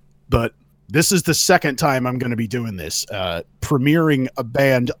 But this is the second time I'm going to be doing this, premiering a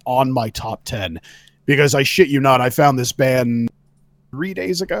band on my top 10, because I shit you not, I found this band 3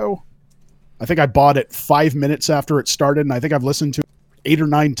 days ago. I think I bought it 5 minutes after it started, and I think I've listened to it 8 or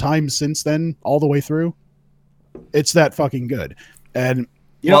 9 times since then, all the way through. It's that fucking good. And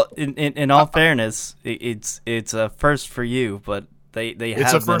in all fairness, it's a first for you, but they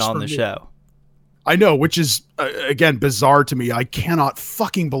have been on the show. I know, which is again bizarre to me. I cannot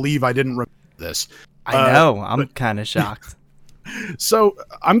fucking believe I didn't remember this. I know. I'm kind of shocked. So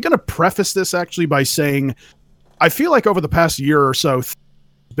I'm going to preface this actually by saying I feel like over the past year or so, it's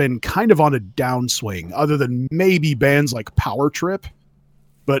been kind of on a downswing, other than maybe bands like Power Trip.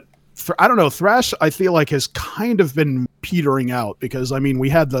 But I don't know, thrash I feel like has kind of been petering out, because I mean we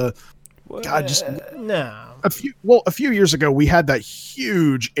had a few years ago we had that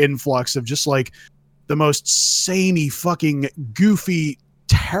huge influx of just like the most samey fucking goofy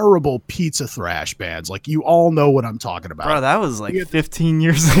terrible pizza thrash bands. Like, you all know what I'm talking about. Bro, that was like 15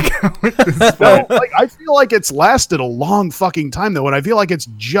 years ago. Well, like, I feel like it's lasted a long fucking time though, and I feel like it's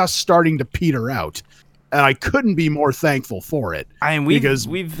just starting to peter out. And I couldn't be more thankful for it. I mean,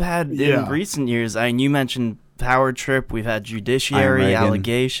 we've had in recent years. I mean, you mentioned Power Trip. We've had Judiciary,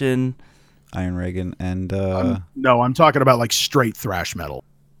 Allegation, Iron Reagan, and no, I'm talking about like straight thrash metal.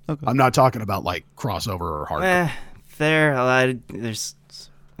 Okay. I'm not talking about like crossover or hardcore.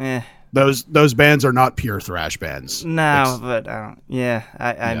 Those bands are not pure thrash bands. No, but I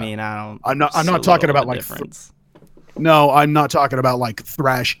mean, I'm not talking about like. No, I'm not talking about like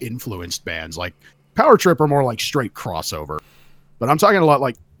thrash influenced bands. Like Power Trip are more like straight crossover, but I'm talking about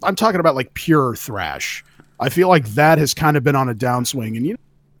like pure thrash. I feel like that has kind of been on a downswing, and in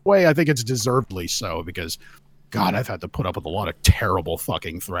a way, I think it's deservedly so, because God, I've had to put up with a lot of terrible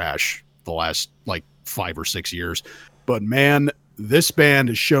fucking thrash the last like 5 or 6 years. But man, this band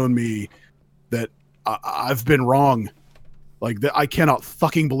has shown me that I've been wrong. Like, I cannot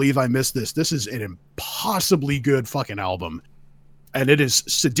fucking believe I missed this. This is an impossibly good fucking album. And it is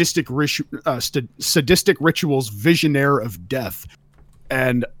Sadistic Ritual's Visionaire of Death.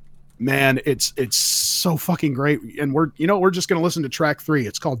 And man, it's so fucking great. And we're just going to listen to track 3.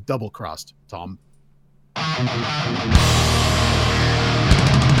 It's called Double Crossed, Tom.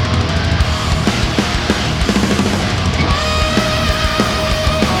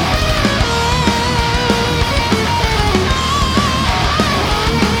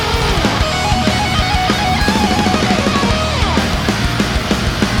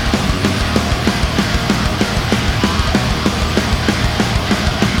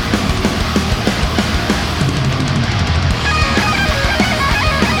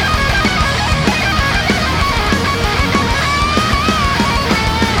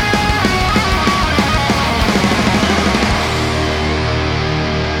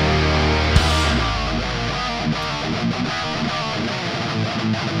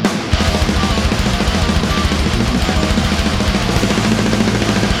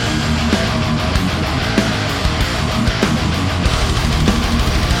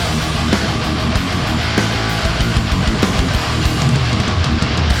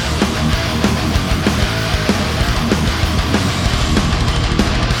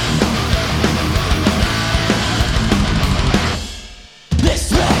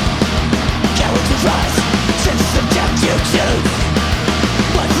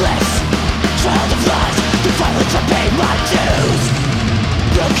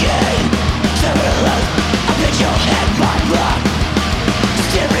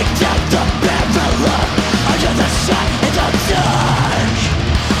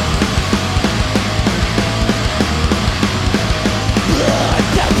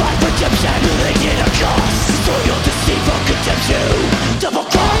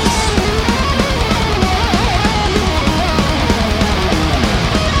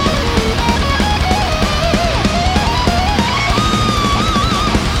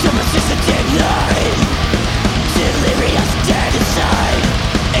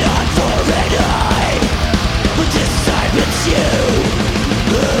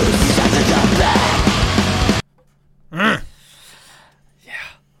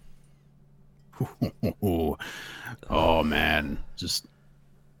 Oh man, just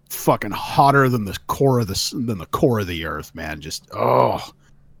fucking hotter than the core of the earth, man. Just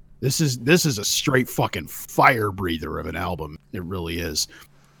this is a straight fucking fire breather of an album. It really is.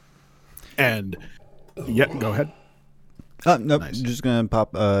 And yeah, go ahead. Oh, nope. Nice. Just gonna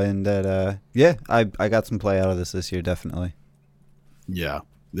pop in that. I got some play out of this year, definitely. Yeah,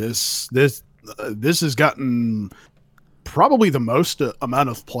 this this has gotten probably the most amount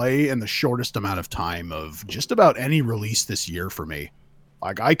of play and the shortest amount of time of just about any release this year for me.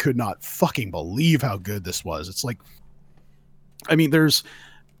 Like, I could not fucking believe how good this was. It's like, I mean,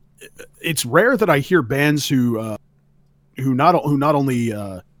 it's rare that I hear bands who not only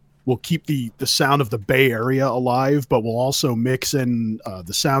will keep the sound of the Bay Area alive, but will also mix in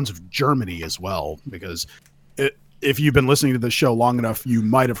the sounds of Germany as well. Because if you've been listening to the show long enough, you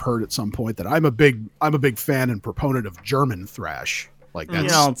might have heard at some point that I'm a big fan and proponent of German thrash. Like,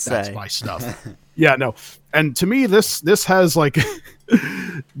 that's my stuff. Yeah, no. And to me, this has like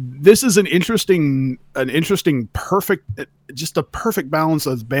this is an interesting perfect, just a perfect balance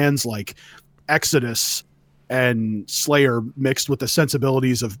of bands like Exodus and Slayer mixed with the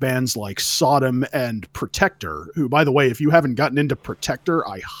sensibilities of bands like Sodom and Protector, who, by the way, if you haven't gotten into Protector,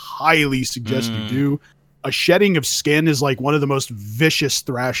 I highly suggest you do. A Shedding of Skin is like one of the most vicious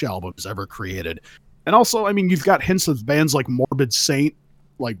thrash albums ever created. And also, I mean, you've got hints of bands like Morbid Saint,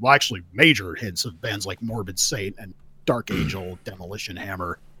 actually major hints of bands like Morbid Saint and Dark Angel, Demolition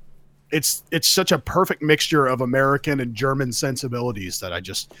Hammer. It's such a perfect mixture of American and German sensibilities that I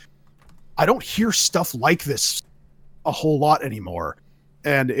don't hear stuff like this a whole lot anymore.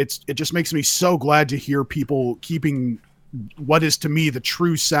 And it just makes me so glad to hear people keeping what is to me the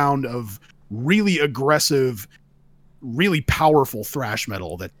true sound of really aggressive, really powerful thrash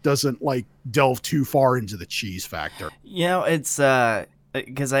metal that doesn't like delve too far into the cheese factor. You know, it's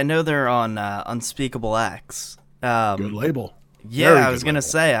because I know they're on Unspeakable Acts. Good label. Yeah, I was gonna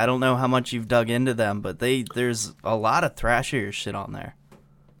say, I don't know how much you've dug into them, but there's a lot of thrashier shit on there.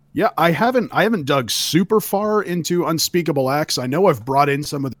 Yeah, I haven't dug super far into Unspeakable Acts. I know I've brought in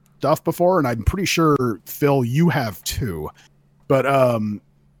some of the stuff before, and I'm pretty sure, Phil, you have too. But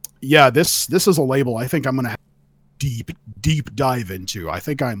yeah, this is a label I think I'm gonna have deep dive into. I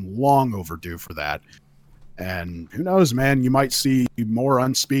think I'm long overdue for that. And who knows, man, you might see more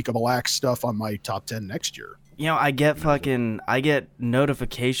Unspeakable Acts stuff on my top 10 next year. You know, I get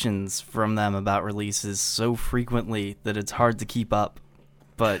notifications from them about releases so frequently that it's hard to keep up.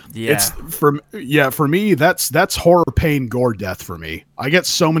 But yeah, for me, that's horror, pain, gore, death for me. I get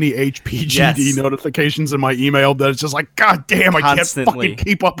so many HPGD notifications in my email that it's just like, God damn, I can't fucking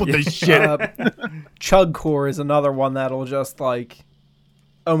keep up with this shit. Chugcore is another one that'll just like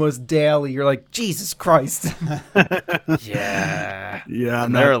almost daily. You're like, Jesus Christ. yeah,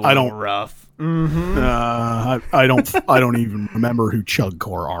 and they're a little rough. Mm-hmm. I don't even remember who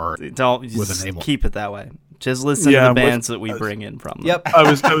Chugcore are. Don't with a name. Keep it that way. Just listen to the bands that we bring in from them. Yep. I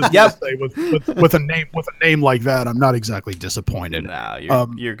was gonna say with a name like that, I'm not exactly disappointed. No,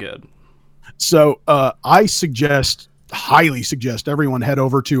 you're good. So I highly suggest everyone head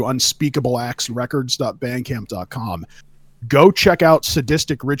over to unspeakableactsrecords.bandcamp.com. Go check out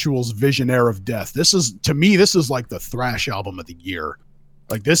Sadistic Rituals' Visionaire of Death. This is like the thrash album of the year.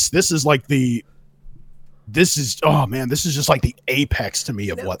 Like this is just like the apex to me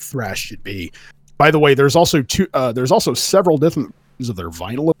of what thrash should be. By the way, there's also several different versions of their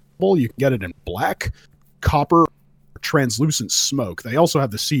vinyl available. You can get it in black, copper, or translucent smoke. They also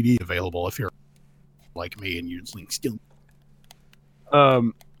have the CD available if you're like me and you're still.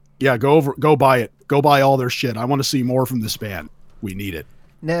 Yeah, go buy it. Go buy all their shit. I want to see more from this band. We need it.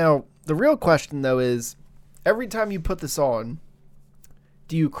 Now, the real question though is, every time you put this on,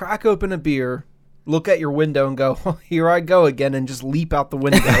 do you crack open a beer, look at your window and go, oh, here I go again, and just leap out the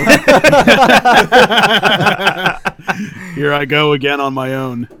window? Here I go again on my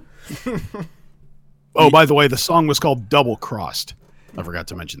own. Oh, by the way, the song was called Double Crossed. I forgot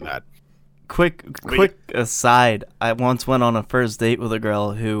to mention that. Quick aside, I once went on a first date with a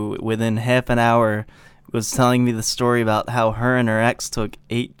girl who, within half an hour, was telling me the story about how her and her ex took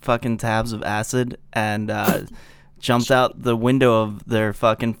 8 fucking tabs of acid and jumped out the window of their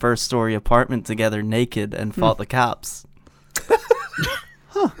fucking first-story apartment together naked and fought the cops.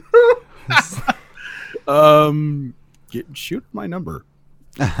 Shoot my number.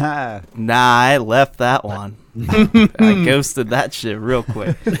 Nah, I left that one. I ghosted that shit real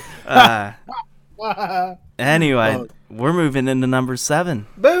quick. Anyway, we're moving into number 7.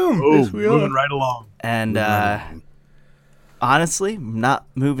 Boom! Oh, moving right along. And honestly, not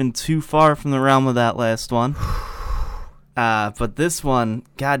moving too far from the realm of that last one. But this one,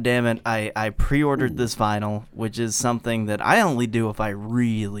 god damn it, I pre-ordered this vinyl, which is something that I only do if I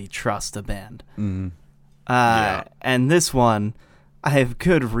really trust a band. And this one, I have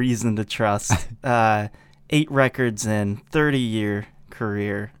good reason to trust. 8 records in, 30-year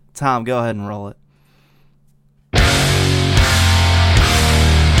career. Tom, go ahead and roll it.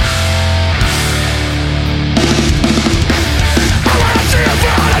 I wanna see a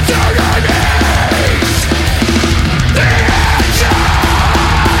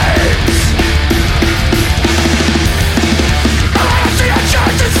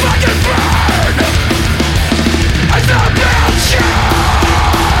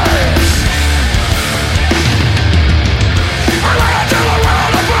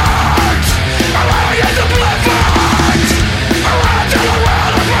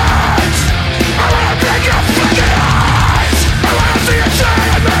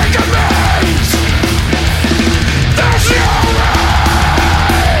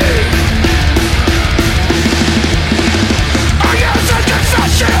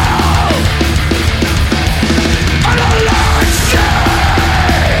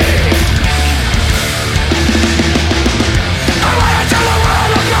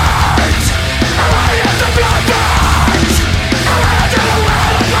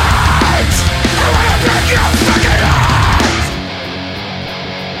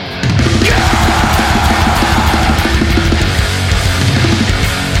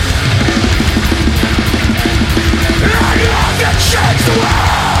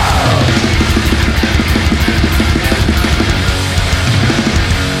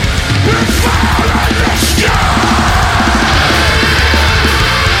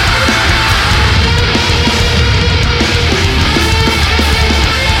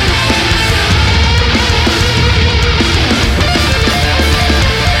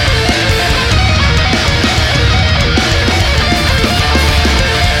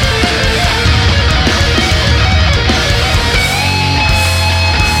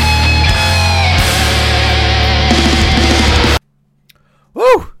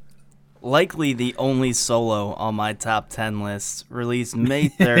likely the only solo on my top 10 list, released May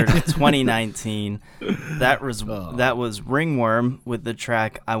 3rd, 2019. That was Ringworm with the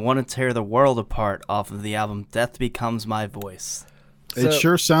track "I Want to Tear the World Apart" off of the album Death Becomes My Voice. It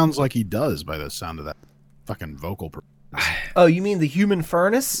sure sounds like he does by the sound of that fucking vocal. Oh, you mean the Human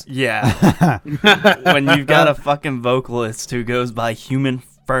Furnace? Yeah. When you've got a fucking vocalist who goes by Human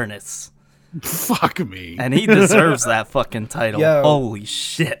Furnace. Fuck me. And he deserves that fucking title. Yo. Holy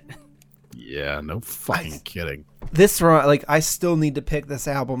shit. Yeah, no fucking kidding. This run, like, I still need to pick this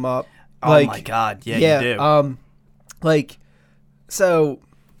album up. Oh Like, my god, yeah, you do. Like, so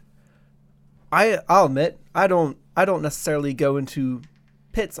I'll admit I don't necessarily go into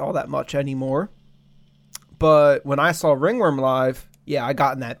pits all that much anymore. But when I saw Ringworm live, yeah, I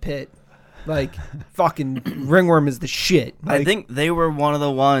got in that pit. Like, fucking Ringworm is the shit. Like, I think they were one of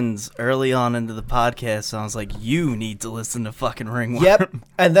the ones early on into the podcast, so I was like, you need to listen to fucking Ringworm. Yep.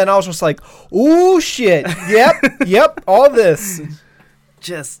 And then I was just like, ooh, shit. Yep, all this.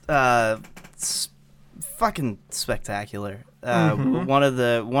 Just fucking spectacular. One of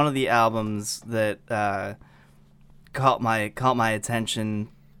the albums that caught my attention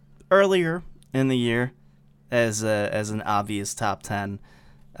earlier in the year as an obvious top 10.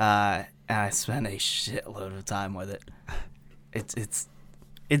 And I spent a shitload of time with it. It's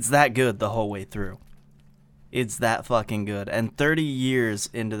that good the whole way through. It's that fucking good. And 30 years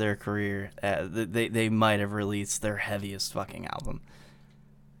into their career, they might have released their heaviest fucking album.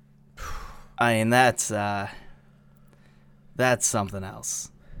 I mean, that's something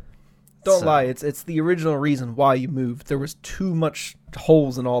else. Don't lie, it's the original reason why you moved. There was too much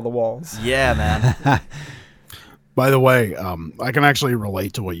holes in all the walls. Yeah, man. By the way, I can actually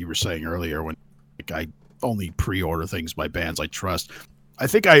relate to what you were saying earlier when I only pre-order things by bands I trust. I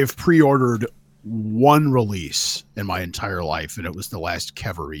think I have pre-ordered one release in my entire life, and it was the last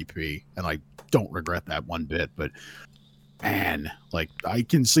Kever EP, and I don't regret that one bit. But man, like, I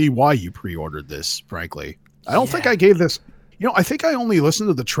can see why you pre-ordered this, frankly. I don't think I gave this... I think I only listened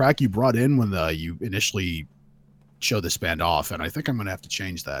to the track you brought in when you initially showed this band off, and I think I'm going to have to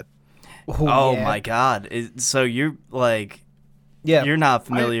change that. Oh my god. So you're like... Yeah. You're not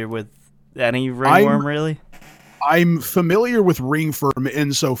familiar with any Ringworm, really? I'm familiar with Ringworm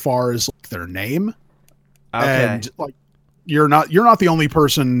insofar as like, their name. Okay. And like you're not the only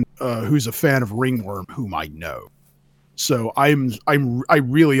person who's a fan of Ringworm whom I know. So I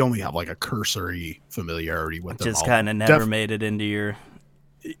really only have like a cursory familiarity with them. Just kind of never made it into your...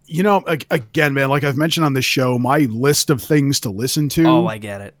 Again, man, like I've mentioned on this show, my list of things to listen to. Oh, I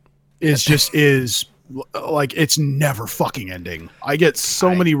get it. is like it's never fucking ending. I get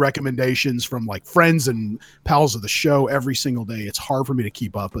so many recommendations from like friends and pals of the show every single day. It's hard for me to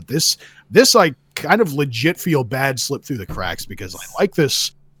keep up, but this I kind of legit feel bad slip through the cracks because I like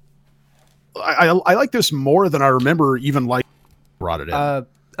this. I like this more than I remember even like brought it in. I was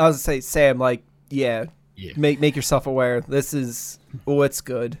gonna say, Sam, like, yeah. Make yourself aware. This is it's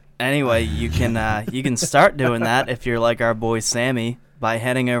good. Anyway, you can start doing that if you're like our boy Sammy by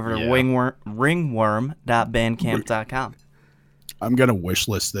heading over to ringworm.bandcamp.com. I'm gonna wish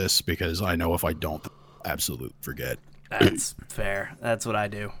list this because I know if I don't, absolutely forget. That's fair. That's what I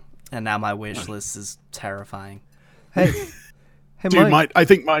do, and now my wish list is terrifying. Hey, dude, Mike. I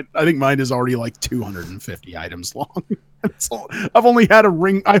think mine is already like 250 items long. I've only had a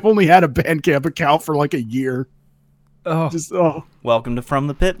Bandcamp account for like a year. Welcome to From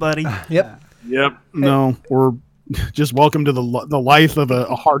the Pit, buddy. Yep. No, we're just welcome to the life of a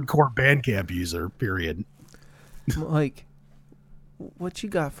hardcore Bandcamp user. Period. Mike, what you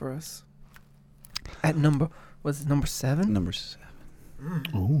got for us? At number 7? Number 7.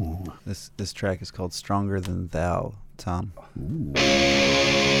 Ooh. This track is called "Stronger Than Thou," Tom. Ooh.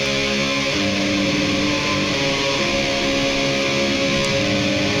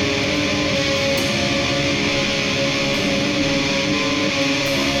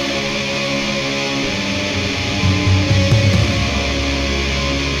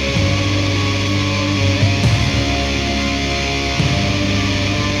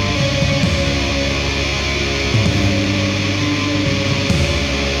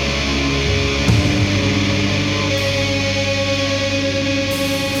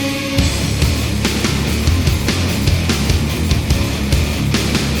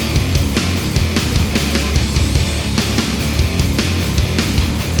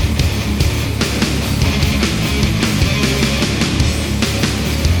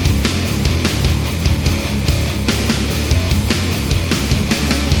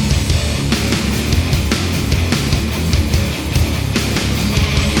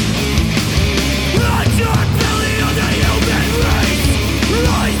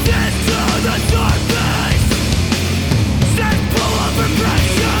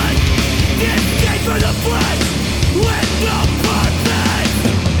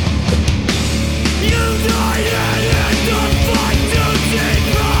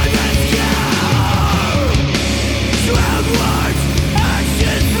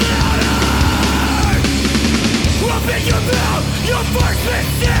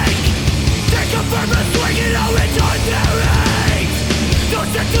 mistake. Take a firm and swing it out into their hate. Don't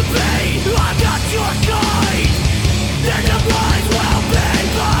stick to me, I'm not your kind. Their demise will be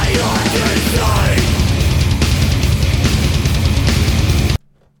by your design.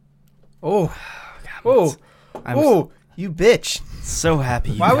 Oh, oh, oh! You bitch! So happy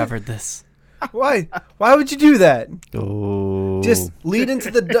you Why would- covered this. Why? Why would you do that? Oh. Just lead into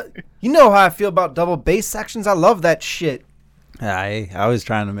the. You know how I feel about double bass sections. I love that shit. I was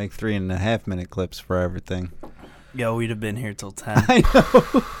trying to make 3.5 minute clips for everything. Yo, we'd have been here till 10. I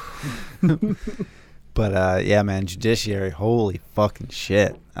know. But yeah, man, Judiciary, holy fucking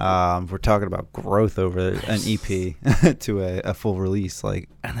shit. We're talking about growth over an EP to a full release. Like,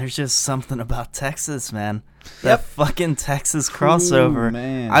 And there's just something about Texas, man. That fucking Texas crossover. Ooh,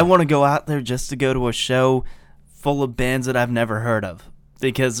 man. I want to go out there just to go to a show full of bands that I've never heard of.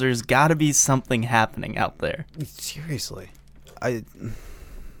 Because there's got to be something happening out there. seriously.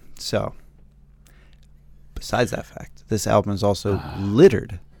 So, besides that fact, this album is also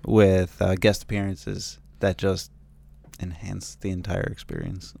littered with guest appearances that just enhance the entire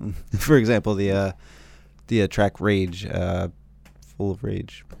experience. For example, the track Rage, Full of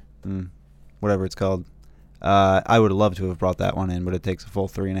Rage, whatever it's called. I would have loved to have brought that one in, but it takes a full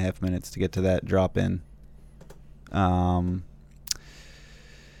 3.5 minutes to get to that drop in. But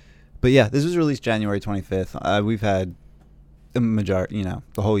yeah, this was released January 25th. We've had a majority, the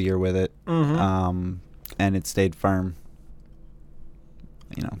whole year with it. Mm-hmm. And it stayed firm,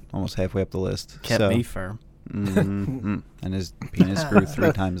 almost halfway up the list. Kept me firm. And his penis grew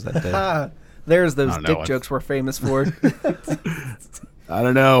 3 times that day. There's those I don't know, dick jokes we're famous for. I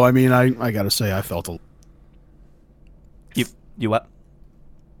don't know. I mean, I gotta say, I felt a. You what?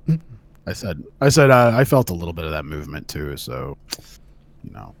 I said I felt a little bit of that movement too. So,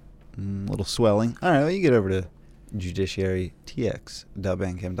 Little swelling. All right, well, you get over to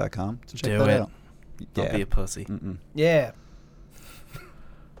judiciarytx.bandcamp.com to check Do that it. out. Don't be a pussy. Yeah.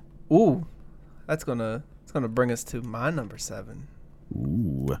 Ooh, it's gonna bring us to my number 7.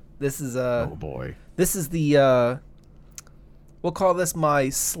 Ooh, This is oh boy. This is the we'll call this my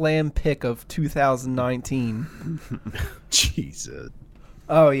slam pick of 2019. Jesus.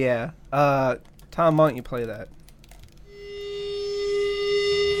 Oh yeah. Tom, why don't you play that?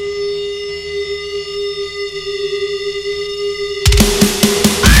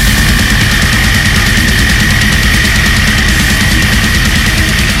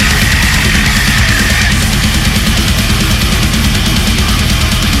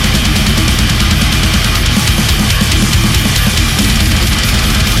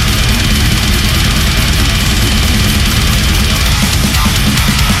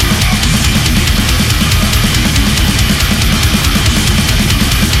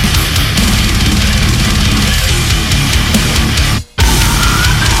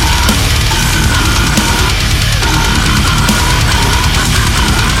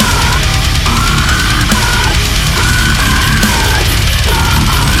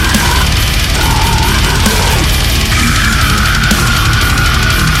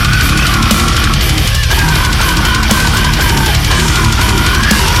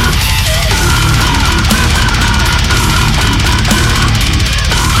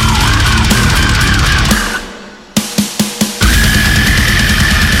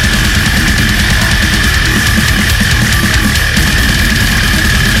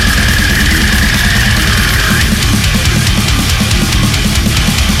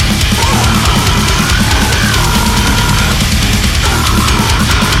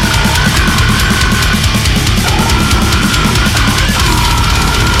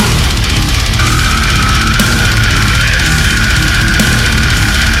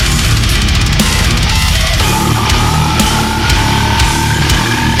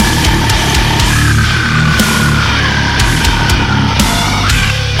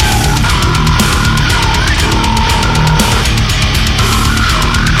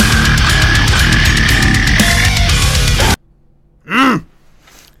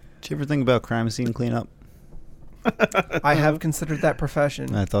 Did you ever think about crime scene cleanup? I have considered that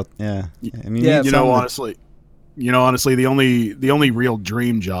profession. I thought, yeah. I mean, Yeah, You know, honestly, the only real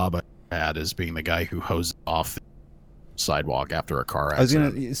dream job I had is being the guy who hoses off the sidewalk after a car I was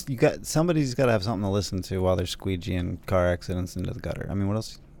accident. somebody's got to have something to listen to while they're squeegeeing car accidents into the gutter. I mean, what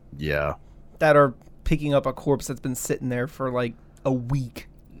else? Yeah. That are picking up a corpse that's been sitting there for like a week.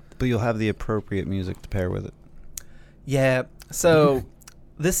 But you'll have the appropriate music to pair with it. Yeah. So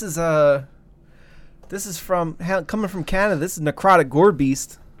this is from coming from Canada. This is Necrotic Gore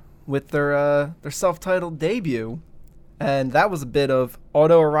Beast with their self-titled debut, and that was a bit of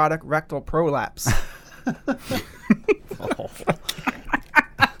autoerotic rectal prolapse.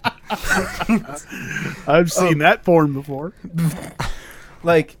 I've seen that porn before.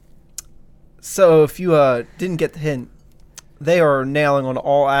 Like, so if you didn't get the hint, they are nailing on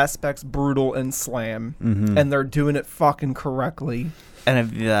all aspects brutal and slam, and they're doing it fucking correctly.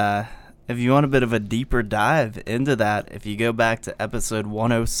 And if you want a bit of a deeper dive into that, if you go back to episode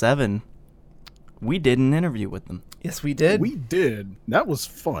 107, we did an interview with them. Yes, we did. We did. That was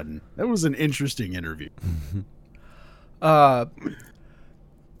fun. That was an interesting interview.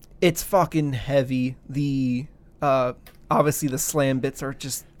 It's fucking heavy. The obviously the slam bits are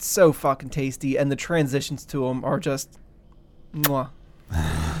just so fucking tasty, and the transitions to them are just mwah.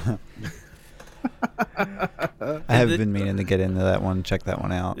 I have been meaning to get into that one. Check that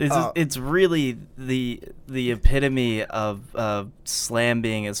one out. It's really the epitome of slam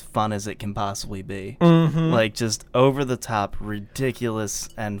being as fun as it can possibly be. Like, just over the top, ridiculous,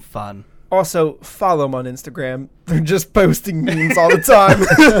 and fun. Also, follow them on Instagram. They're just posting memes all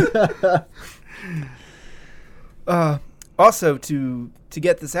the time. Also, to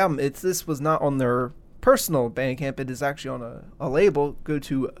get this album, this was not on their personal Bandcamp. It is actually on a label. Go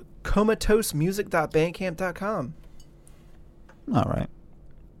to comatosemusic.bandcamp.com. All right.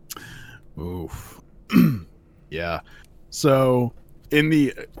 Oof. Yeah. So,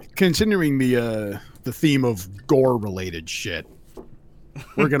 continuing the theme of gore related shit,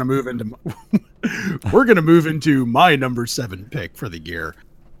 we're gonna move into my number 7 pick for the year.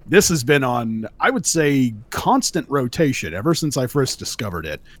 This has been on, I would say, constant rotation ever since I first discovered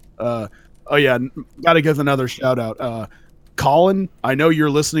it. Oh yeah, gotta give another shout out. Colin, I know you're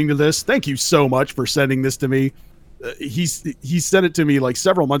listening to this. Thank you so much for sending this to me. He sent it to me like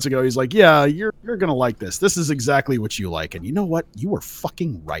several months ago. He's like, yeah, you're gonna like this. This is exactly what you like. And you know what? You were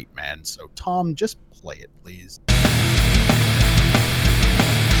fucking right, man. So Tom, just play it, please.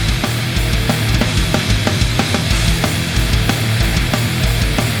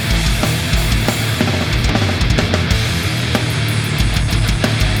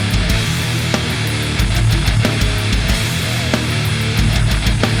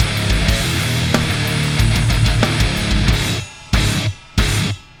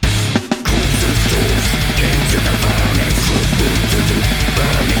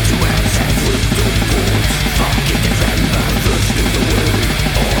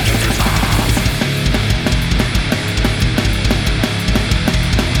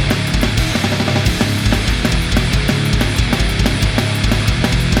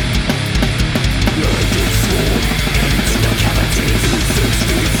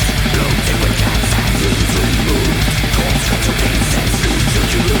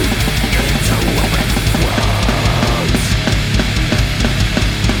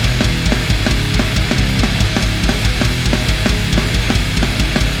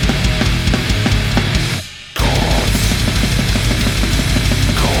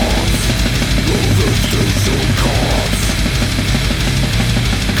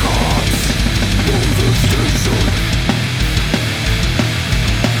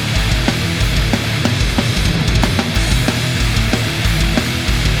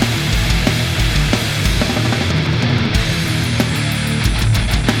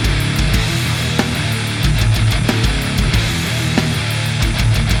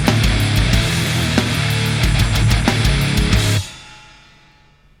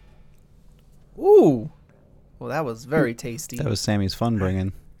 That was very tasty. That was Sammy's fun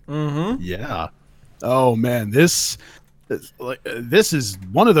bringing. Yeah. Oh man, this is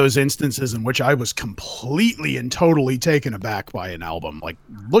one of those instances in which I was completely and totally taken aback by an album. Like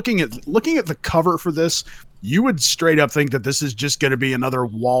looking at the cover for this, you would straight up think that this is just going to be another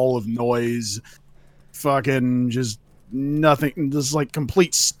wall of noise, fucking just nothing. This is like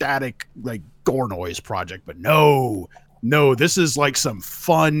complete static, like gore noise project. But no, this is like some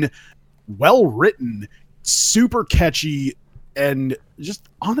fun, well written, super catchy, and just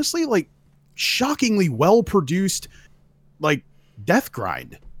honestly like shockingly well produced, like death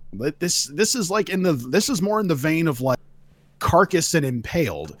grind. But this is like this is more in the vein of like Carcass and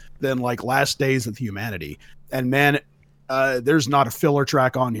Impaled than like Last Days of Humanity. And man, there's not a filler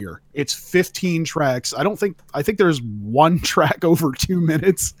track on here. It's 15 tracks. I think there's one track over 2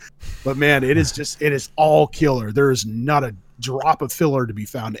 minutes, but man, it is all killer. There is not a drop of filler to be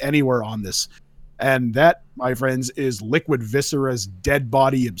found anywhere on this. And that, my friends, is Liquid Viscera's Dead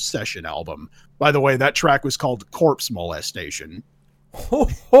Body Obsession album. By the way, that track was called Corpse Molestation.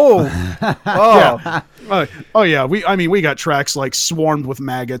 Yeah. Yeah. We got tracks like Swarmed with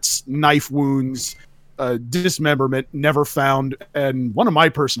Maggots, Knife Wounds, Dismemberment, Never Found, and one of my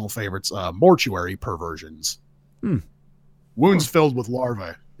personal favorites, Mortuary Perversions. Wounds Filled with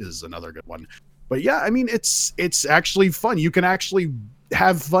Larvae is another good one. But yeah, I mean, it's actually fun. You can actually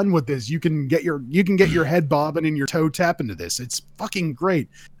have fun with this. You can get your head bobbing and your toe tapping to this. It's fucking great.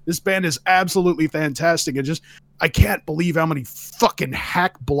 This band is absolutely fantastic. I can't believe how many fucking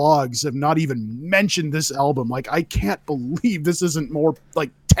hack blogs have not even mentioned this album. Like, I can't believe this isn't more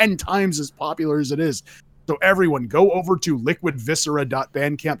like 10 times as popular as it is. So everyone, go over to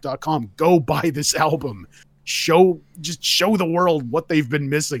liquidviscera.bandcamp.com. Go buy this album. Just show the world what they've been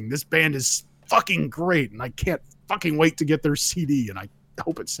missing. This band is fucking great, and I can't fucking wait to get their CD, and I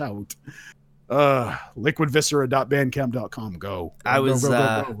hope it's out. Liquidviscera.bandcamp.com. Go. I was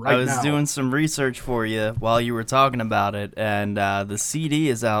now. doing some research for you while you were talking about it, and the CD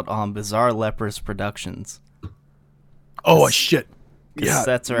is out on Bizarre Leprous Productions. Oh shit! Yeah,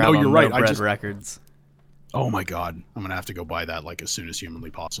 Cassettes are out on No Bread Records. Oh my god, I'm gonna have to go buy that like as soon as humanly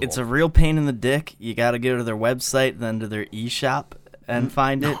possible. It's a real pain in the dick. You got to go to their website, then to their eShop, and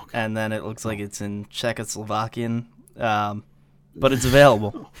find it, and then it looks like it's in Czechoslovakian, but it's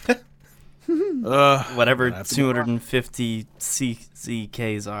available. Whatever 250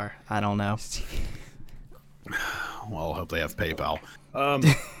 CKs are, I don't know. Well, I hope they have PayPal.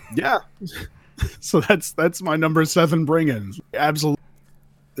 Yeah. So that's my number 7 bring-in. Absolutely.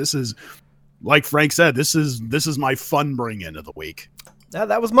 This is, like Frank said, this is my fun bring-in of the week.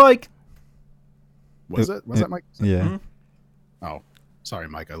 That was Mike. Was that Mike? Yeah. Mm-hmm. Oh, sorry,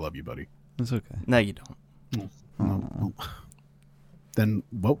 Mike. I love you, buddy. It's okay. No, you don't. Oh. Then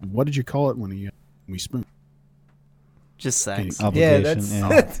what did you call it when we spoon? Just sex. Obligation.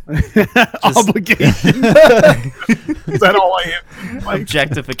 Obligation. Is that all I am? Mike?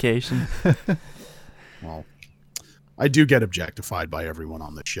 Objectification. Well, I do get objectified by everyone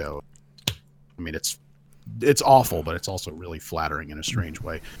on the show. I mean, it's awful, but it's also really flattering in a strange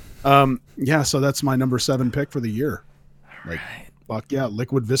way. Yeah, so that's my number 7 pick for the year. Like, fuck yeah,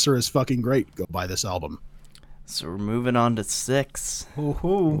 Liquid Viscera is fucking great. Go buy this album. So we're moving on to 6.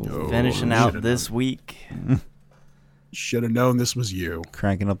 Ooh. Finishing out this week. Should have known this was you.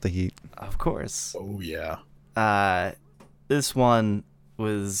 Cranking up the heat. Of course. Oh, yeah. This one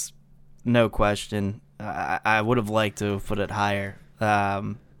was no question. I would have liked to have put it higher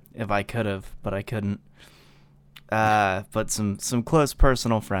if I could have, but I couldn't. But some close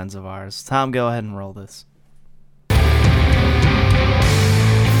personal friends of ours. Tom, go ahead and roll this.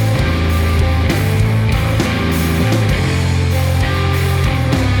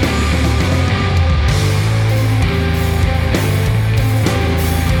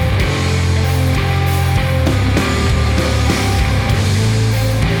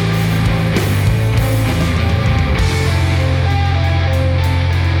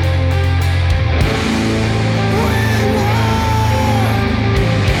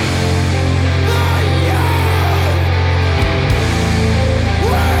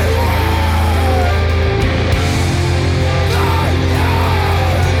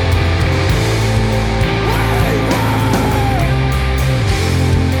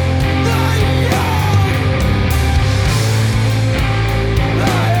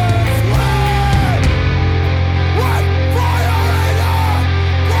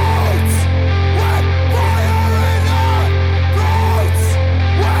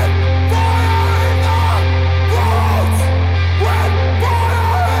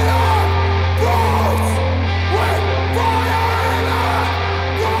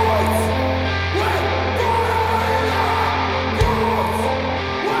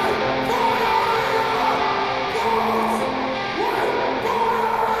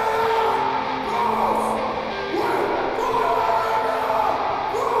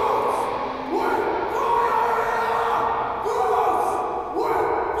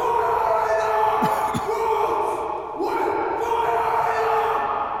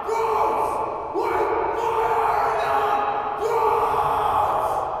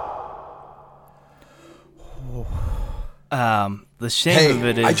 The shame of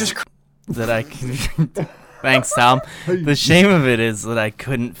it is that I can. Thanks, Tom. The shame of it is that I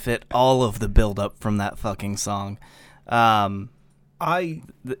couldn't fit all of the build-up from that fucking song. I'm sorry.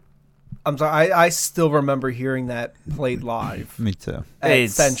 I still remember hearing that played live. Me too. At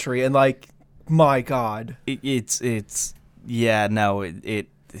Century, and like, my God, it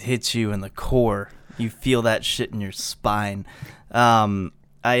hits you in the core. You feel that shit in your spine.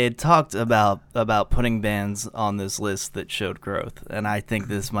 I had talked about putting bands on this list that showed growth, and I think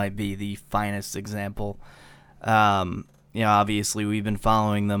this might be the finest example. Obviously we've been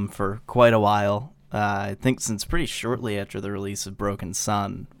following them for quite a while. I think since pretty shortly after the release of Broken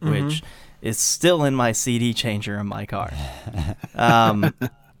Sun, which is still in my CD changer in my car. I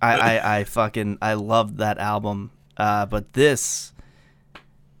loved that album, but this,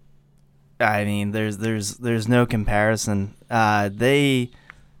 I mean, there's no comparison. They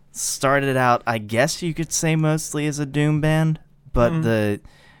started out, I guess you could say, mostly as a doom band, but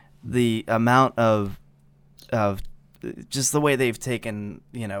the amount of just the way they've taken,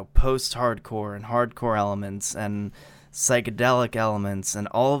 post-hardcore and hardcore elements and psychedelic elements and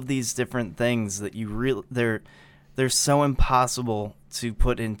all of these different things that they're so impossible to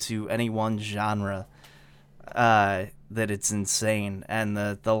put into any one genre that it's insane. And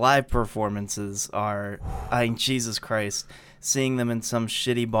the live performances are, Jesus Christ, seeing them in some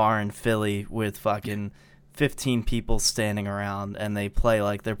shitty bar in Philly with fucking 15 people standing around and they play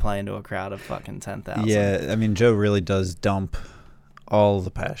like they're playing to a crowd of fucking 10,000. Yeah, I mean, Joe really does dump all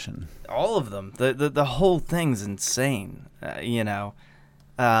the passion. All of them. The whole thing's insane. If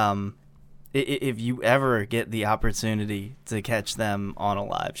you ever get the opportunity to catch them on a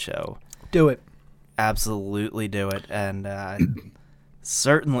live show, do it. Absolutely do it. And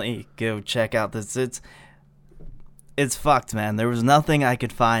certainly go check out this. It's fucked, man. There was nothing I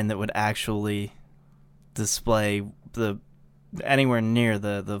could find that would actually display anywhere near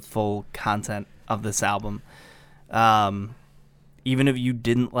the full content of this album. Even if you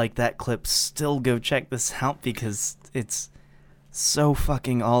didn't like that clip, still go check this out because it's so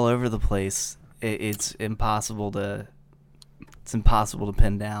fucking all over the place. It's impossible to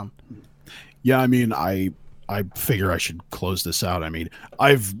pin down. Yeah, I mean, I figure I should close this out. I mean,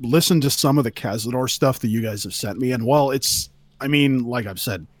 I've listened to some of the Cazador stuff that you guys have sent me, and while like I've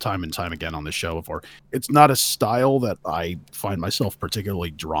said time and time again on the show before, it's not a style that I find myself particularly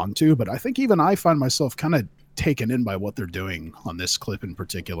drawn to, but I think even I find myself kind of taken in by what they're doing on this clip in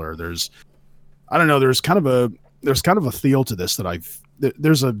particular. There's kind of a feel to this that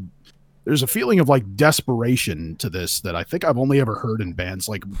there's a feeling of like desperation to this that I think I've only ever heard in bands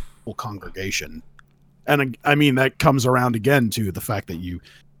like Full Congregation. And I mean, that comes around again to the fact that you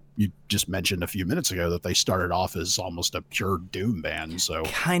just mentioned a few minutes ago that they started off as almost a pure doom band. So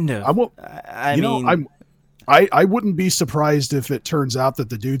kind of, I wouldn't be surprised if it turns out that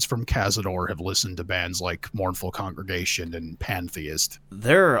the dudes from Cazador have listened to bands like Mournful Congregation and Pantheist.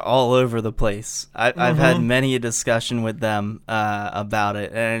 They're all over the place. I've had many a discussion with them about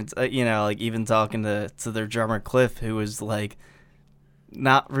it, and it's, like even talking to their drummer Cliff, who was like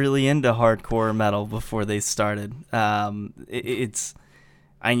not really into hardcore metal before they started.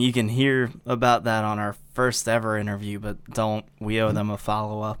 You can hear about that on our first ever interview, but we owe them a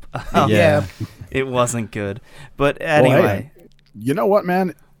follow-up. Yeah. It wasn't good. But anyway. Well, hey, you know what,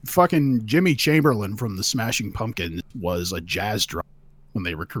 man? Fucking Jimmy Chamberlain from the Smashing Pumpkins was a jazz drummer when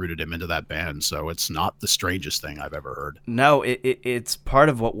they recruited him into that band, so it's not the strangest thing I've ever heard. No, it's part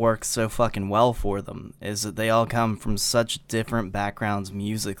of what works so fucking well for them, is that they all come from such different backgrounds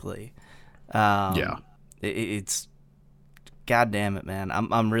musically. It's... God damn it, man.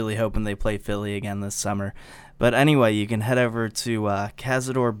 I'm really hoping they play Philly again this summer. But anyway, you can head over to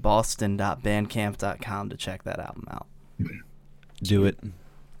CazadorBoston.bandcamp.com to check that album out. Do it.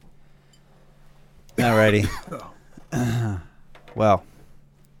 Alrighty. Well,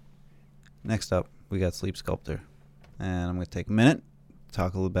 next up, we got Sleep Sculptor. And I'm going to take a minute,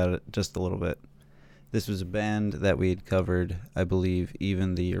 talk about it just a little bit. This was a band that we had covered, I believe,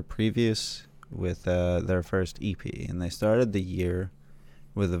 even the year previous, with their first EP, and they started the year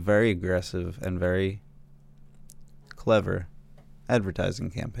with a very aggressive and very clever advertising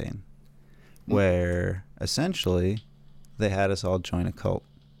campaign where essentially they had us all join a cult.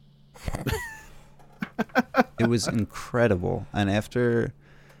 It was incredible, and after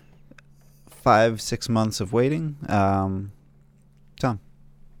 5-6 months of waiting, Tom.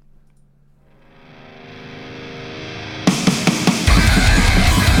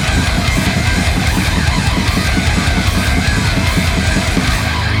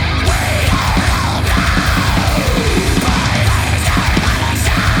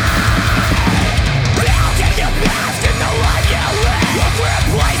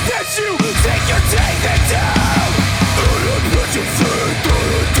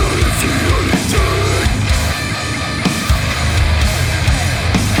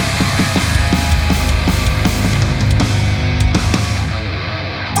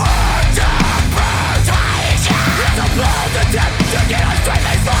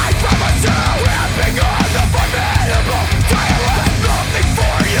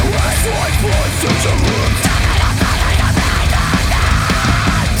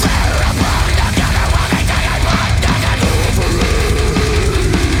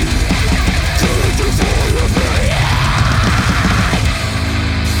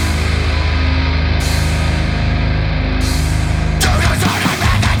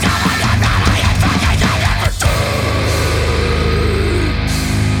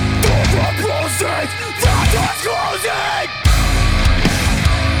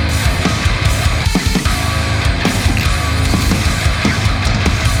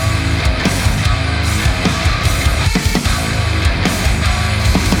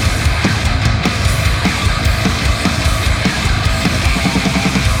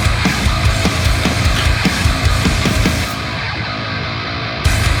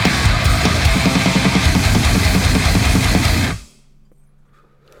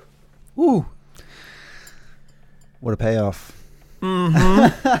 What a payoff.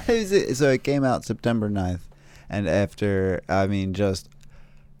 Mm-hmm. So it came out September 9th. And after, just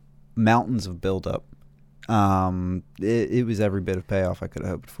mountains of buildup, it was every bit of payoff I could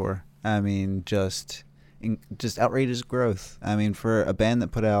have hoped for. Just outrageous growth. For a band that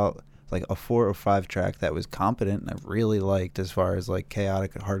put out like a 4 or 5 track that was competent and I really liked as far as like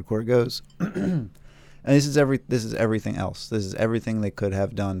chaotic hardcore goes. And this is everything else. This is everything they could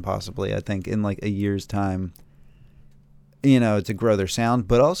have done possibly, I think, in like a year's time, to grow their sound,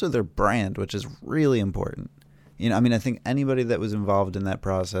 but also their brand, which is really important. I think anybody that was involved in that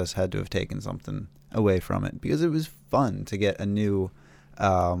process had to have taken something away from it because it was fun to get a new,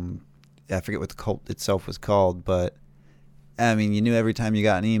 I forget what the cult itself was called, but you knew every time you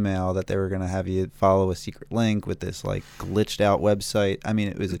got an email that they were going to have you follow a secret link with this like glitched out website.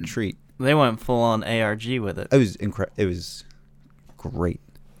 It was a treat. They went full on ARG with it. It was it was great.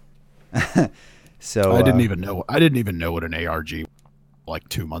 So I didn't even know what an ARG like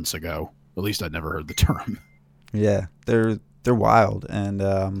 2 months ago. At least I'd never heard the term. Yeah, they're wild,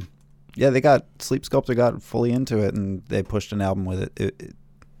 and Sleep Sculptor got fully into it, and they pushed an album with it. It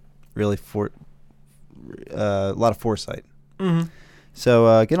really a lot of foresight. Mm-hmm.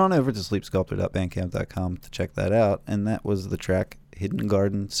 So get on over to sleepsculptor.bandcamp.com to check that out, and that was the track Hidden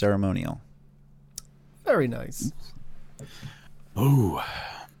Garden Ceremonial. Very nice. Ooh.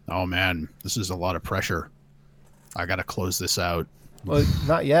 Oh, man. This is a lot of pressure. I got to close this out. Well,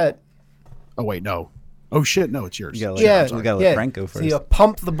 not yet. Oh, wait, no. Oh, shit. No, it's yours. We got to let Frank go first. So you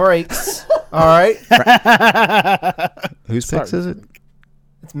pump the brakes. All right. Whose picks is it?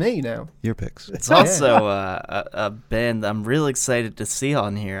 It's me now. Your picks. It's also a band I'm really excited to see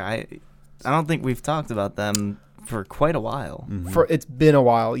on here. I don't think we've talked about them for quite a while. Mm-hmm. It's been a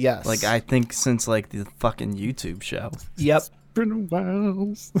while, yes. Like, I think since, like, the fucking YouTube show. Yep. Been a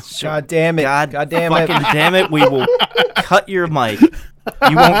while. God damn it. God damn it. Fucking damn it. We will cut your mic.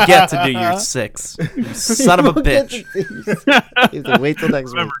 You won't get to do your 6. You son of a bitch. You have to wait till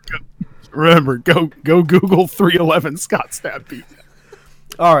next week. Remember, go Google 311 Scott Stampede.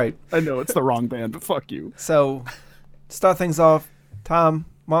 All right. I know it's the wrong band, but fuck you. So, to start things off, Tom,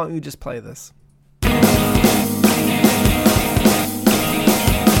 why don't you just play this?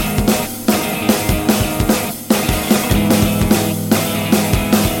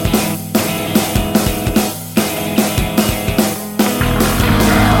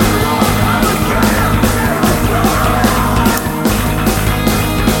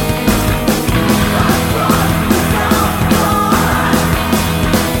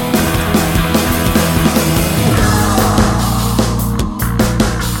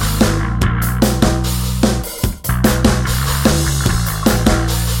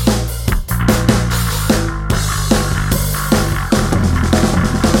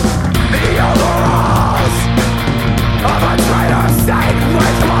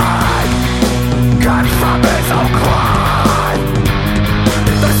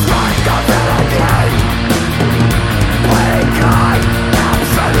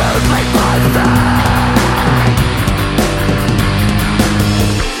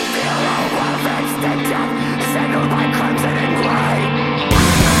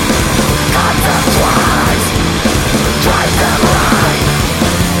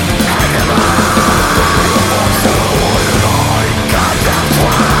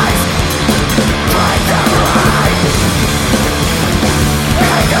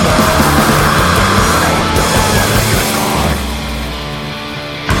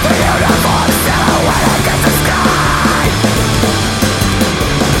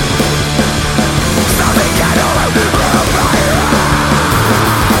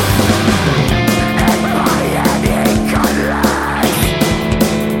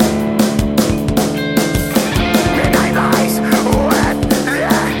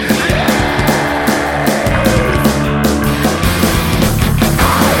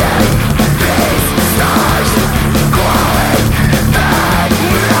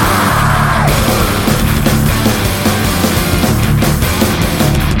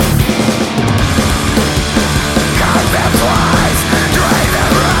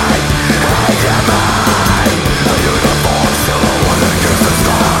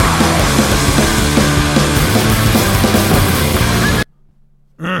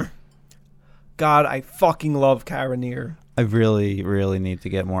 God, I fucking love Carinair. I really, really need to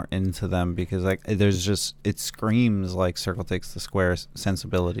get more into them because like there's just it screams like Circle Takes the Square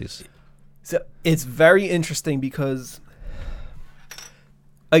sensibilities. So it's very interesting because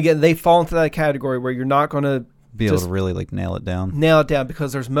again, they fall into that category where you're not going to be able to really like nail it down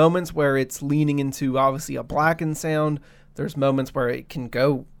because there's moments where it's leaning into obviously a blackened sound. There's moments where it can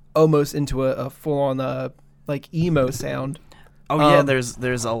go almost into a full on like emo sound. Oh yeah,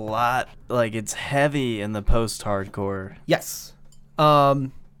 there's a lot, like it's heavy in the post-hardcore. Yes.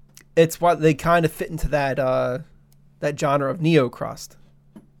 It's what they kind of fit into that genre of neo-crust.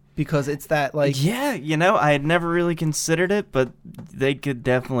 Because it's that like Yeah, I had never really considered it, but they could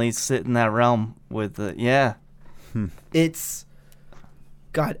definitely sit in that realm with it. Yeah. It's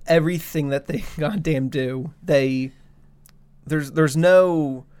got everything that they goddamn do. There's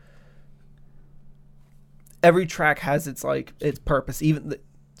no, every track has its purpose. Even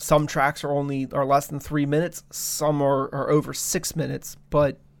some tracks are less than 3 minutes, some are over 6 minutes,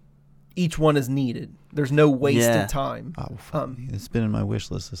 but each one is needed. There's no wasted time. Oh, it's been in my wish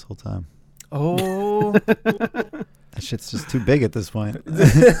list this whole time. Oh, That shit's just too big at this point.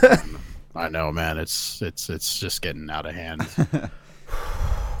 I know, man. It's just getting out of hand.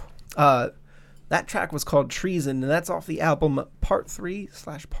 that track was called Treason, and that's off the album Part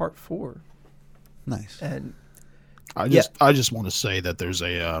 3/Part 4. Nice. And I just want to say that there's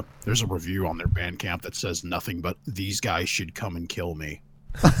a review on their Bandcamp that says nothing but "these guys should come and kill me."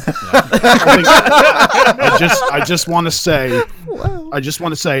 I just want to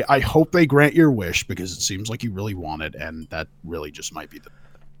say, I hope they grant your wish, because it seems like you really want it, and that really just might be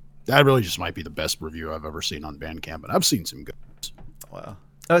the best review I've ever seen on Bandcamp, and I've seen some good ones. Wow.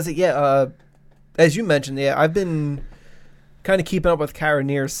 I was as you mentioned, I've been kind of keeping up with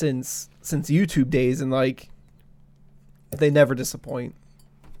Carinair since YouTube days, and like they never disappoint.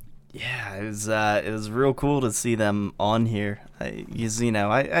 Yeah, it was real cool to see them on here.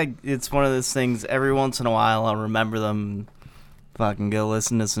 It's one of those things. Every once in a while, I'll remember them, fucking go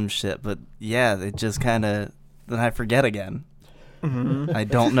listen to some shit. But yeah, it just kind of then I forget again. Mm-hmm. I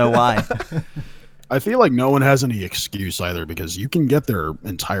don't know why. I feel like no one has any excuse either, because you can get their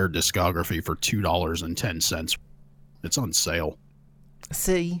entire discography for $2.10. It's on sale.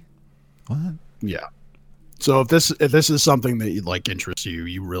 See, what? Yeah. So if this is something that interests you,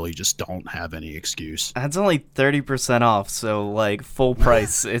 you really just don't have any excuse. That's only 30% off, so like full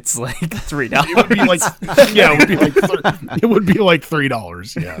price, it's like $3. It would be like it would be like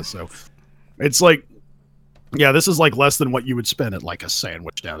 $3. Yeah, so it's like, yeah, this is like less than what you would spend at like a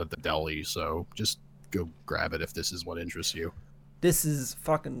sandwich down at the deli. So just go grab it if this is what interests you. This is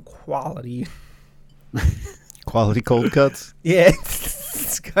fucking quality. Quality cold cuts. Yeah,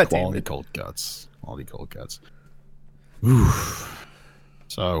 it's quality cold cuts. Quality cold cuts. Oof.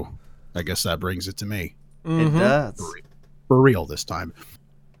 So, I guess that brings it to me. It does. For real this time.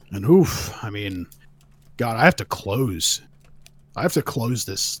 And oof, I mean, God, I have to close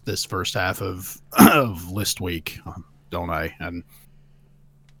this first half of list week, don't I? And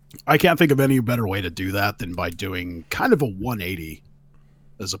I can't think of any better way to do that than by doing kind of a 180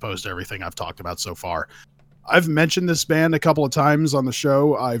 as opposed to everything I've talked about so far. I've mentioned this band a couple of times on the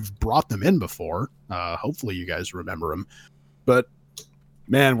show. I've brought them in before. Hopefully you guys remember them. But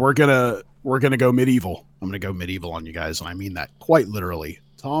man, we're gonna go medieval. I'm gonna go medieval on you guys, and I mean that quite literally.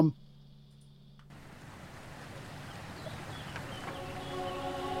 Tom?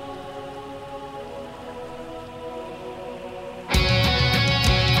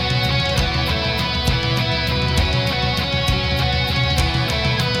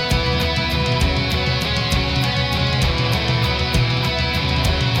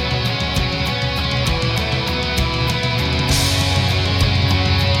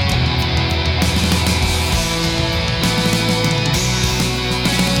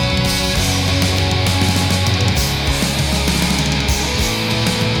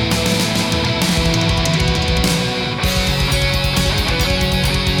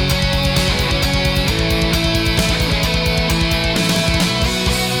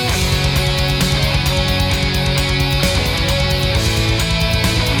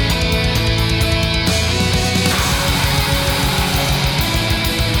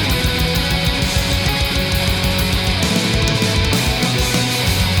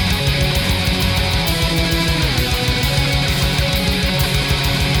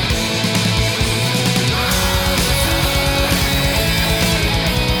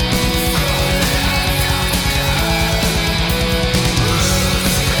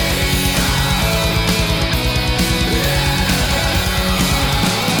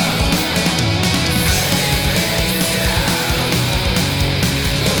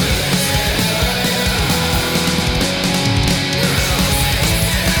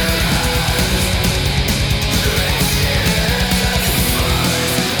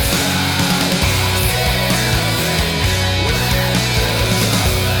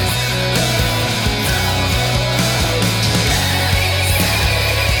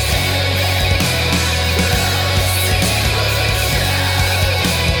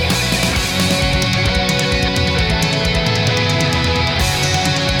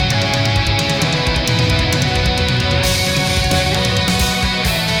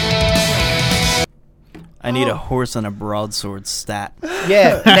 need a horse and a broadsword stat.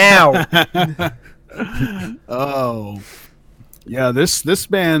 Yeah, now. Oh, yeah. This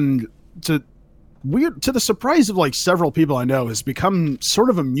band, to the surprise of like several people I know, has become sort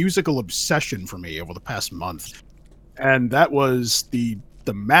of a musical obsession for me over the past month, and that was the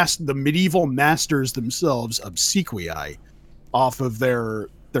medieval masters themselves, Obsequiae, off of their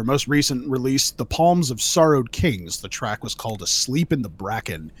most recent release, The Palms of Sorrowed Kings. The track was called Asleep in the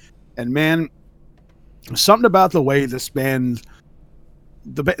Bracken, and man, something about the way this band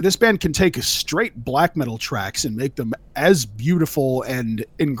can take straight black metal tracks and make them as beautiful and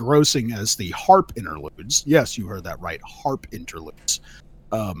engrossing as the harp interludes. Yes, you heard that right, harp interludes.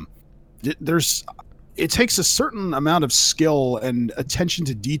 It takes a certain amount of skill and attention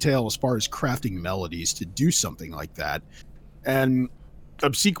to detail as far as crafting melodies to do something like that. And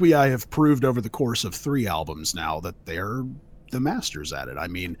Obsequiae have proved over the course of 3 albums now that they're the masters at it. I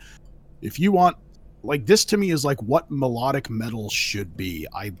mean, if you want, like, this to me is like what melodic metal should be.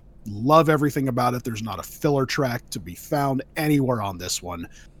 I love everything about it. There's not a filler track to be found anywhere on this one,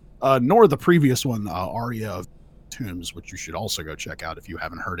 nor the previous one, Aria of Tombs, which you should also go check out if you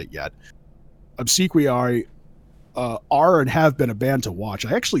haven't heard it yet. Obsequiae are and have been a band to watch.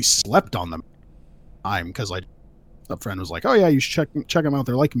 I actually slept on them because a friend was like, "Oh yeah, you should check them out.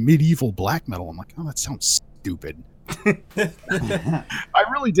 They're like medieval black metal." I'm like, "Oh, that sounds stupid." I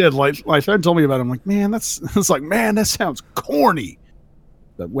really did. Like my friend told me about it. I'm like, man, that sounds corny.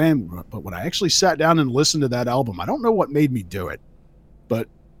 But when I actually sat down and listened to that album, I don't know what made me do it, but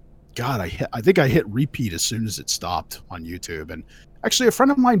God, I think I hit repeat as soon as it stopped on YouTube. And actually, a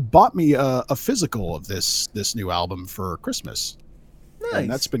friend of mine bought me a physical of this new album for Christmas. Nice. And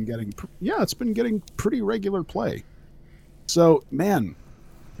that's been getting pretty regular play. So man,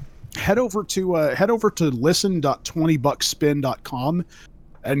 head over to listen.20buckspin.com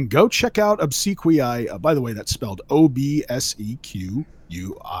and go check out Obsequiae. By the way, that's spelled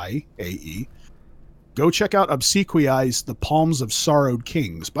Obsequiuiae. Go check out Obsequiae's The Palms of Sorrowed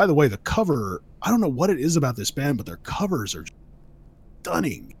Kings. By the way, the cover, I don't know what it is about this band, but their covers are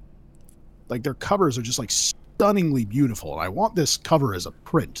stunning. Like, their covers are just like stunningly beautiful. And I want this cover as a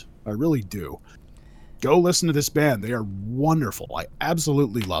print. I really do. Go listen to this band. They are wonderful. I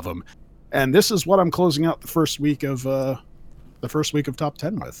absolutely love them. And this is what I'm closing out the first week of Top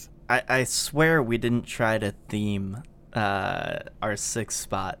 10 with. I swear we didn't try to theme our 6th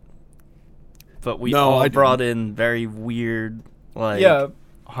spot, but we all brought in very weird,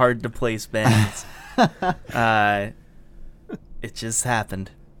 hard to place bands. It just happened.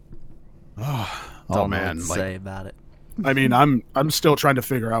 Don't know what to say about it. I mean, I'm still trying to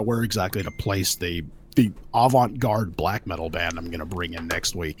figure out where exactly to place the avant-garde black metal band I'm going to bring in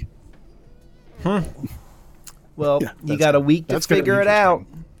next week. Well, you got a week to figure it out.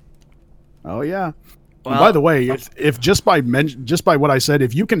 Oh yeah. Well, by the way, if just by what I said,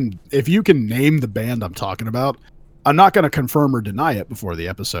 if you can name the band I'm talking about, I'm not going to confirm or deny it before the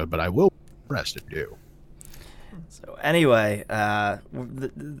episode, but I will rest to do. So anyway,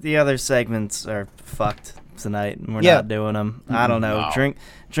 the other segments are fucked tonight, and we're not doing them. I don't know. No.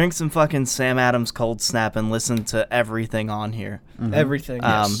 Drink some fucking Sam Adams Cold Snap and listen to everything on here. Mm-hmm. Everything.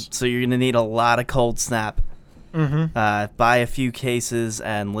 Yes. So you're gonna need a lot of Cold Snap. Mm-hmm. Buy a few cases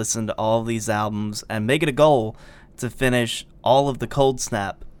and listen to all of these albums, and make it a goal to finish all of the Cold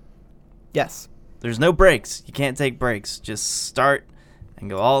Snap. Yes. There's no breaks. You can't take breaks. Just start and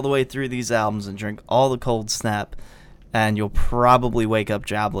go all the way through these albums and drink all the Cold Snap, and you'll probably wake up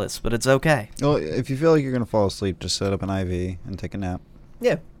jobless, but it's okay. Well, if you feel like you're going to fall asleep, just set up an IV and take a nap.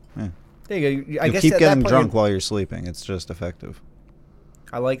 Yeah. There you go. I guess keep getting drunk while you're sleeping. It's just effective.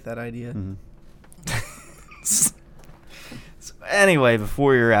 I like that idea. Mm-hmm. So anyway,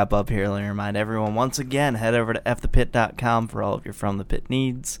 before we wrap up here, let me remind everyone once again, head over to fthepit.com for all of your From the Pit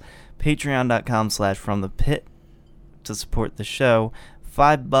needs. Patreon.com/FromThePit to support the show.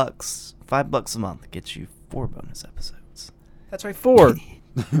 $5 a month gets you 4 bonus episodes. That's right, 4.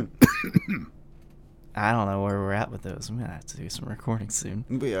 I don't know where we're at with those. I'm gonna have to do some recording soon.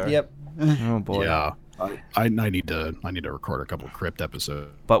 We are. Yep. Oh boy. Yeah. I need to record a couple of Crypt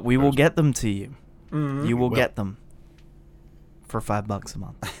episodes. But we will get them to you. Mm-hmm. You will get them for $5 a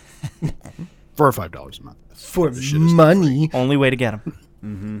month. For $5 a month. For money. Only way to get them.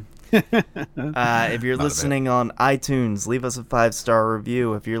 Mm-hmm. If you're listening on iTunes, leave us a 5-star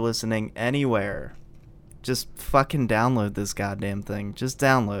review. If you're listening anywhere, just fucking download this goddamn thing. Just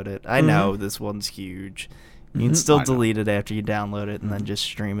download it. I know this one's huge. You can still delete it after you download it and then just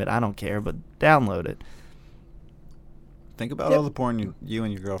stream it. I don't care, but download it. Think about all the porn you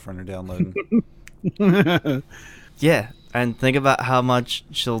and your girlfriend are downloading. Yeah, And think about how much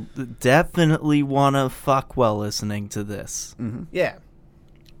she'll definitely want to fuck while listening to this. Yeah.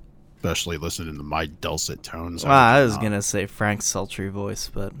 Especially listening to my dulcet tones. Well, I was gonna say Frank's sultry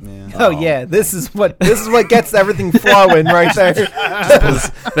voice, but Oh yeah, this is what gets everything flowing right there.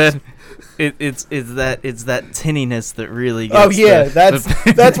 it's that tinniness that really gets Oh yeah,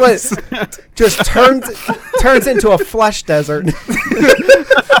 that's what just turns into a flesh desert.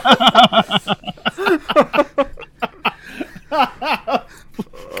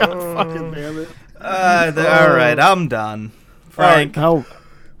 Fucking damn it. All right, I'm done. Frank, How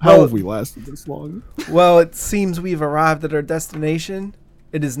Well- have we lasted this long? Well, it seems we've arrived at our destination.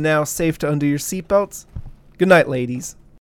 It is now safe to undo your seatbelts. Good night, ladies.